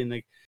mostly and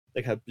like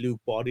had blue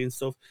body and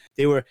stuff.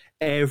 They were,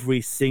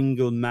 every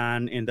single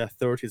man in their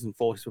 30s and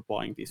 40s were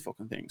buying these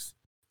fucking things.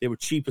 They were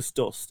cheap as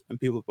dust and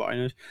people were buying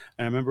it.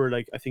 And I remember,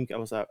 like, I think I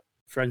was at a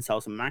friend's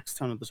house in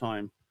Maxtown at the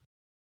time.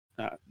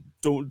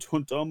 Don't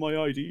hunt down my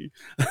ID.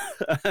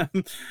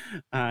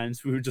 And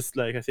we were just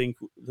like, I think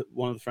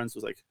one of the friends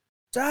was like,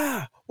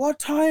 Dad, what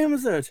time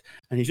is it?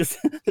 And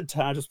the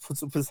dad just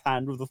puts up his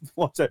hand with the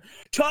watch.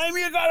 Time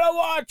you gotta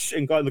watch!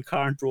 And got in the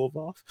car and drove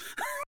off.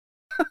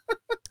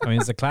 I mean,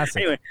 it's a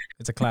classic. Anyway,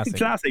 it's a classic.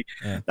 Classic.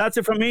 Yeah. That's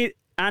it from me.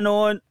 And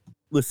Owen,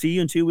 we'll see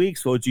you in 2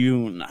 weeks for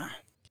Dune.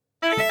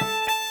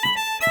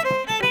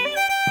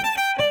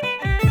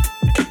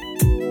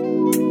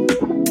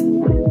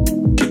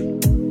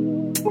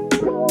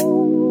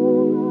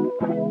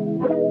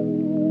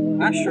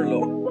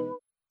 Asherlo.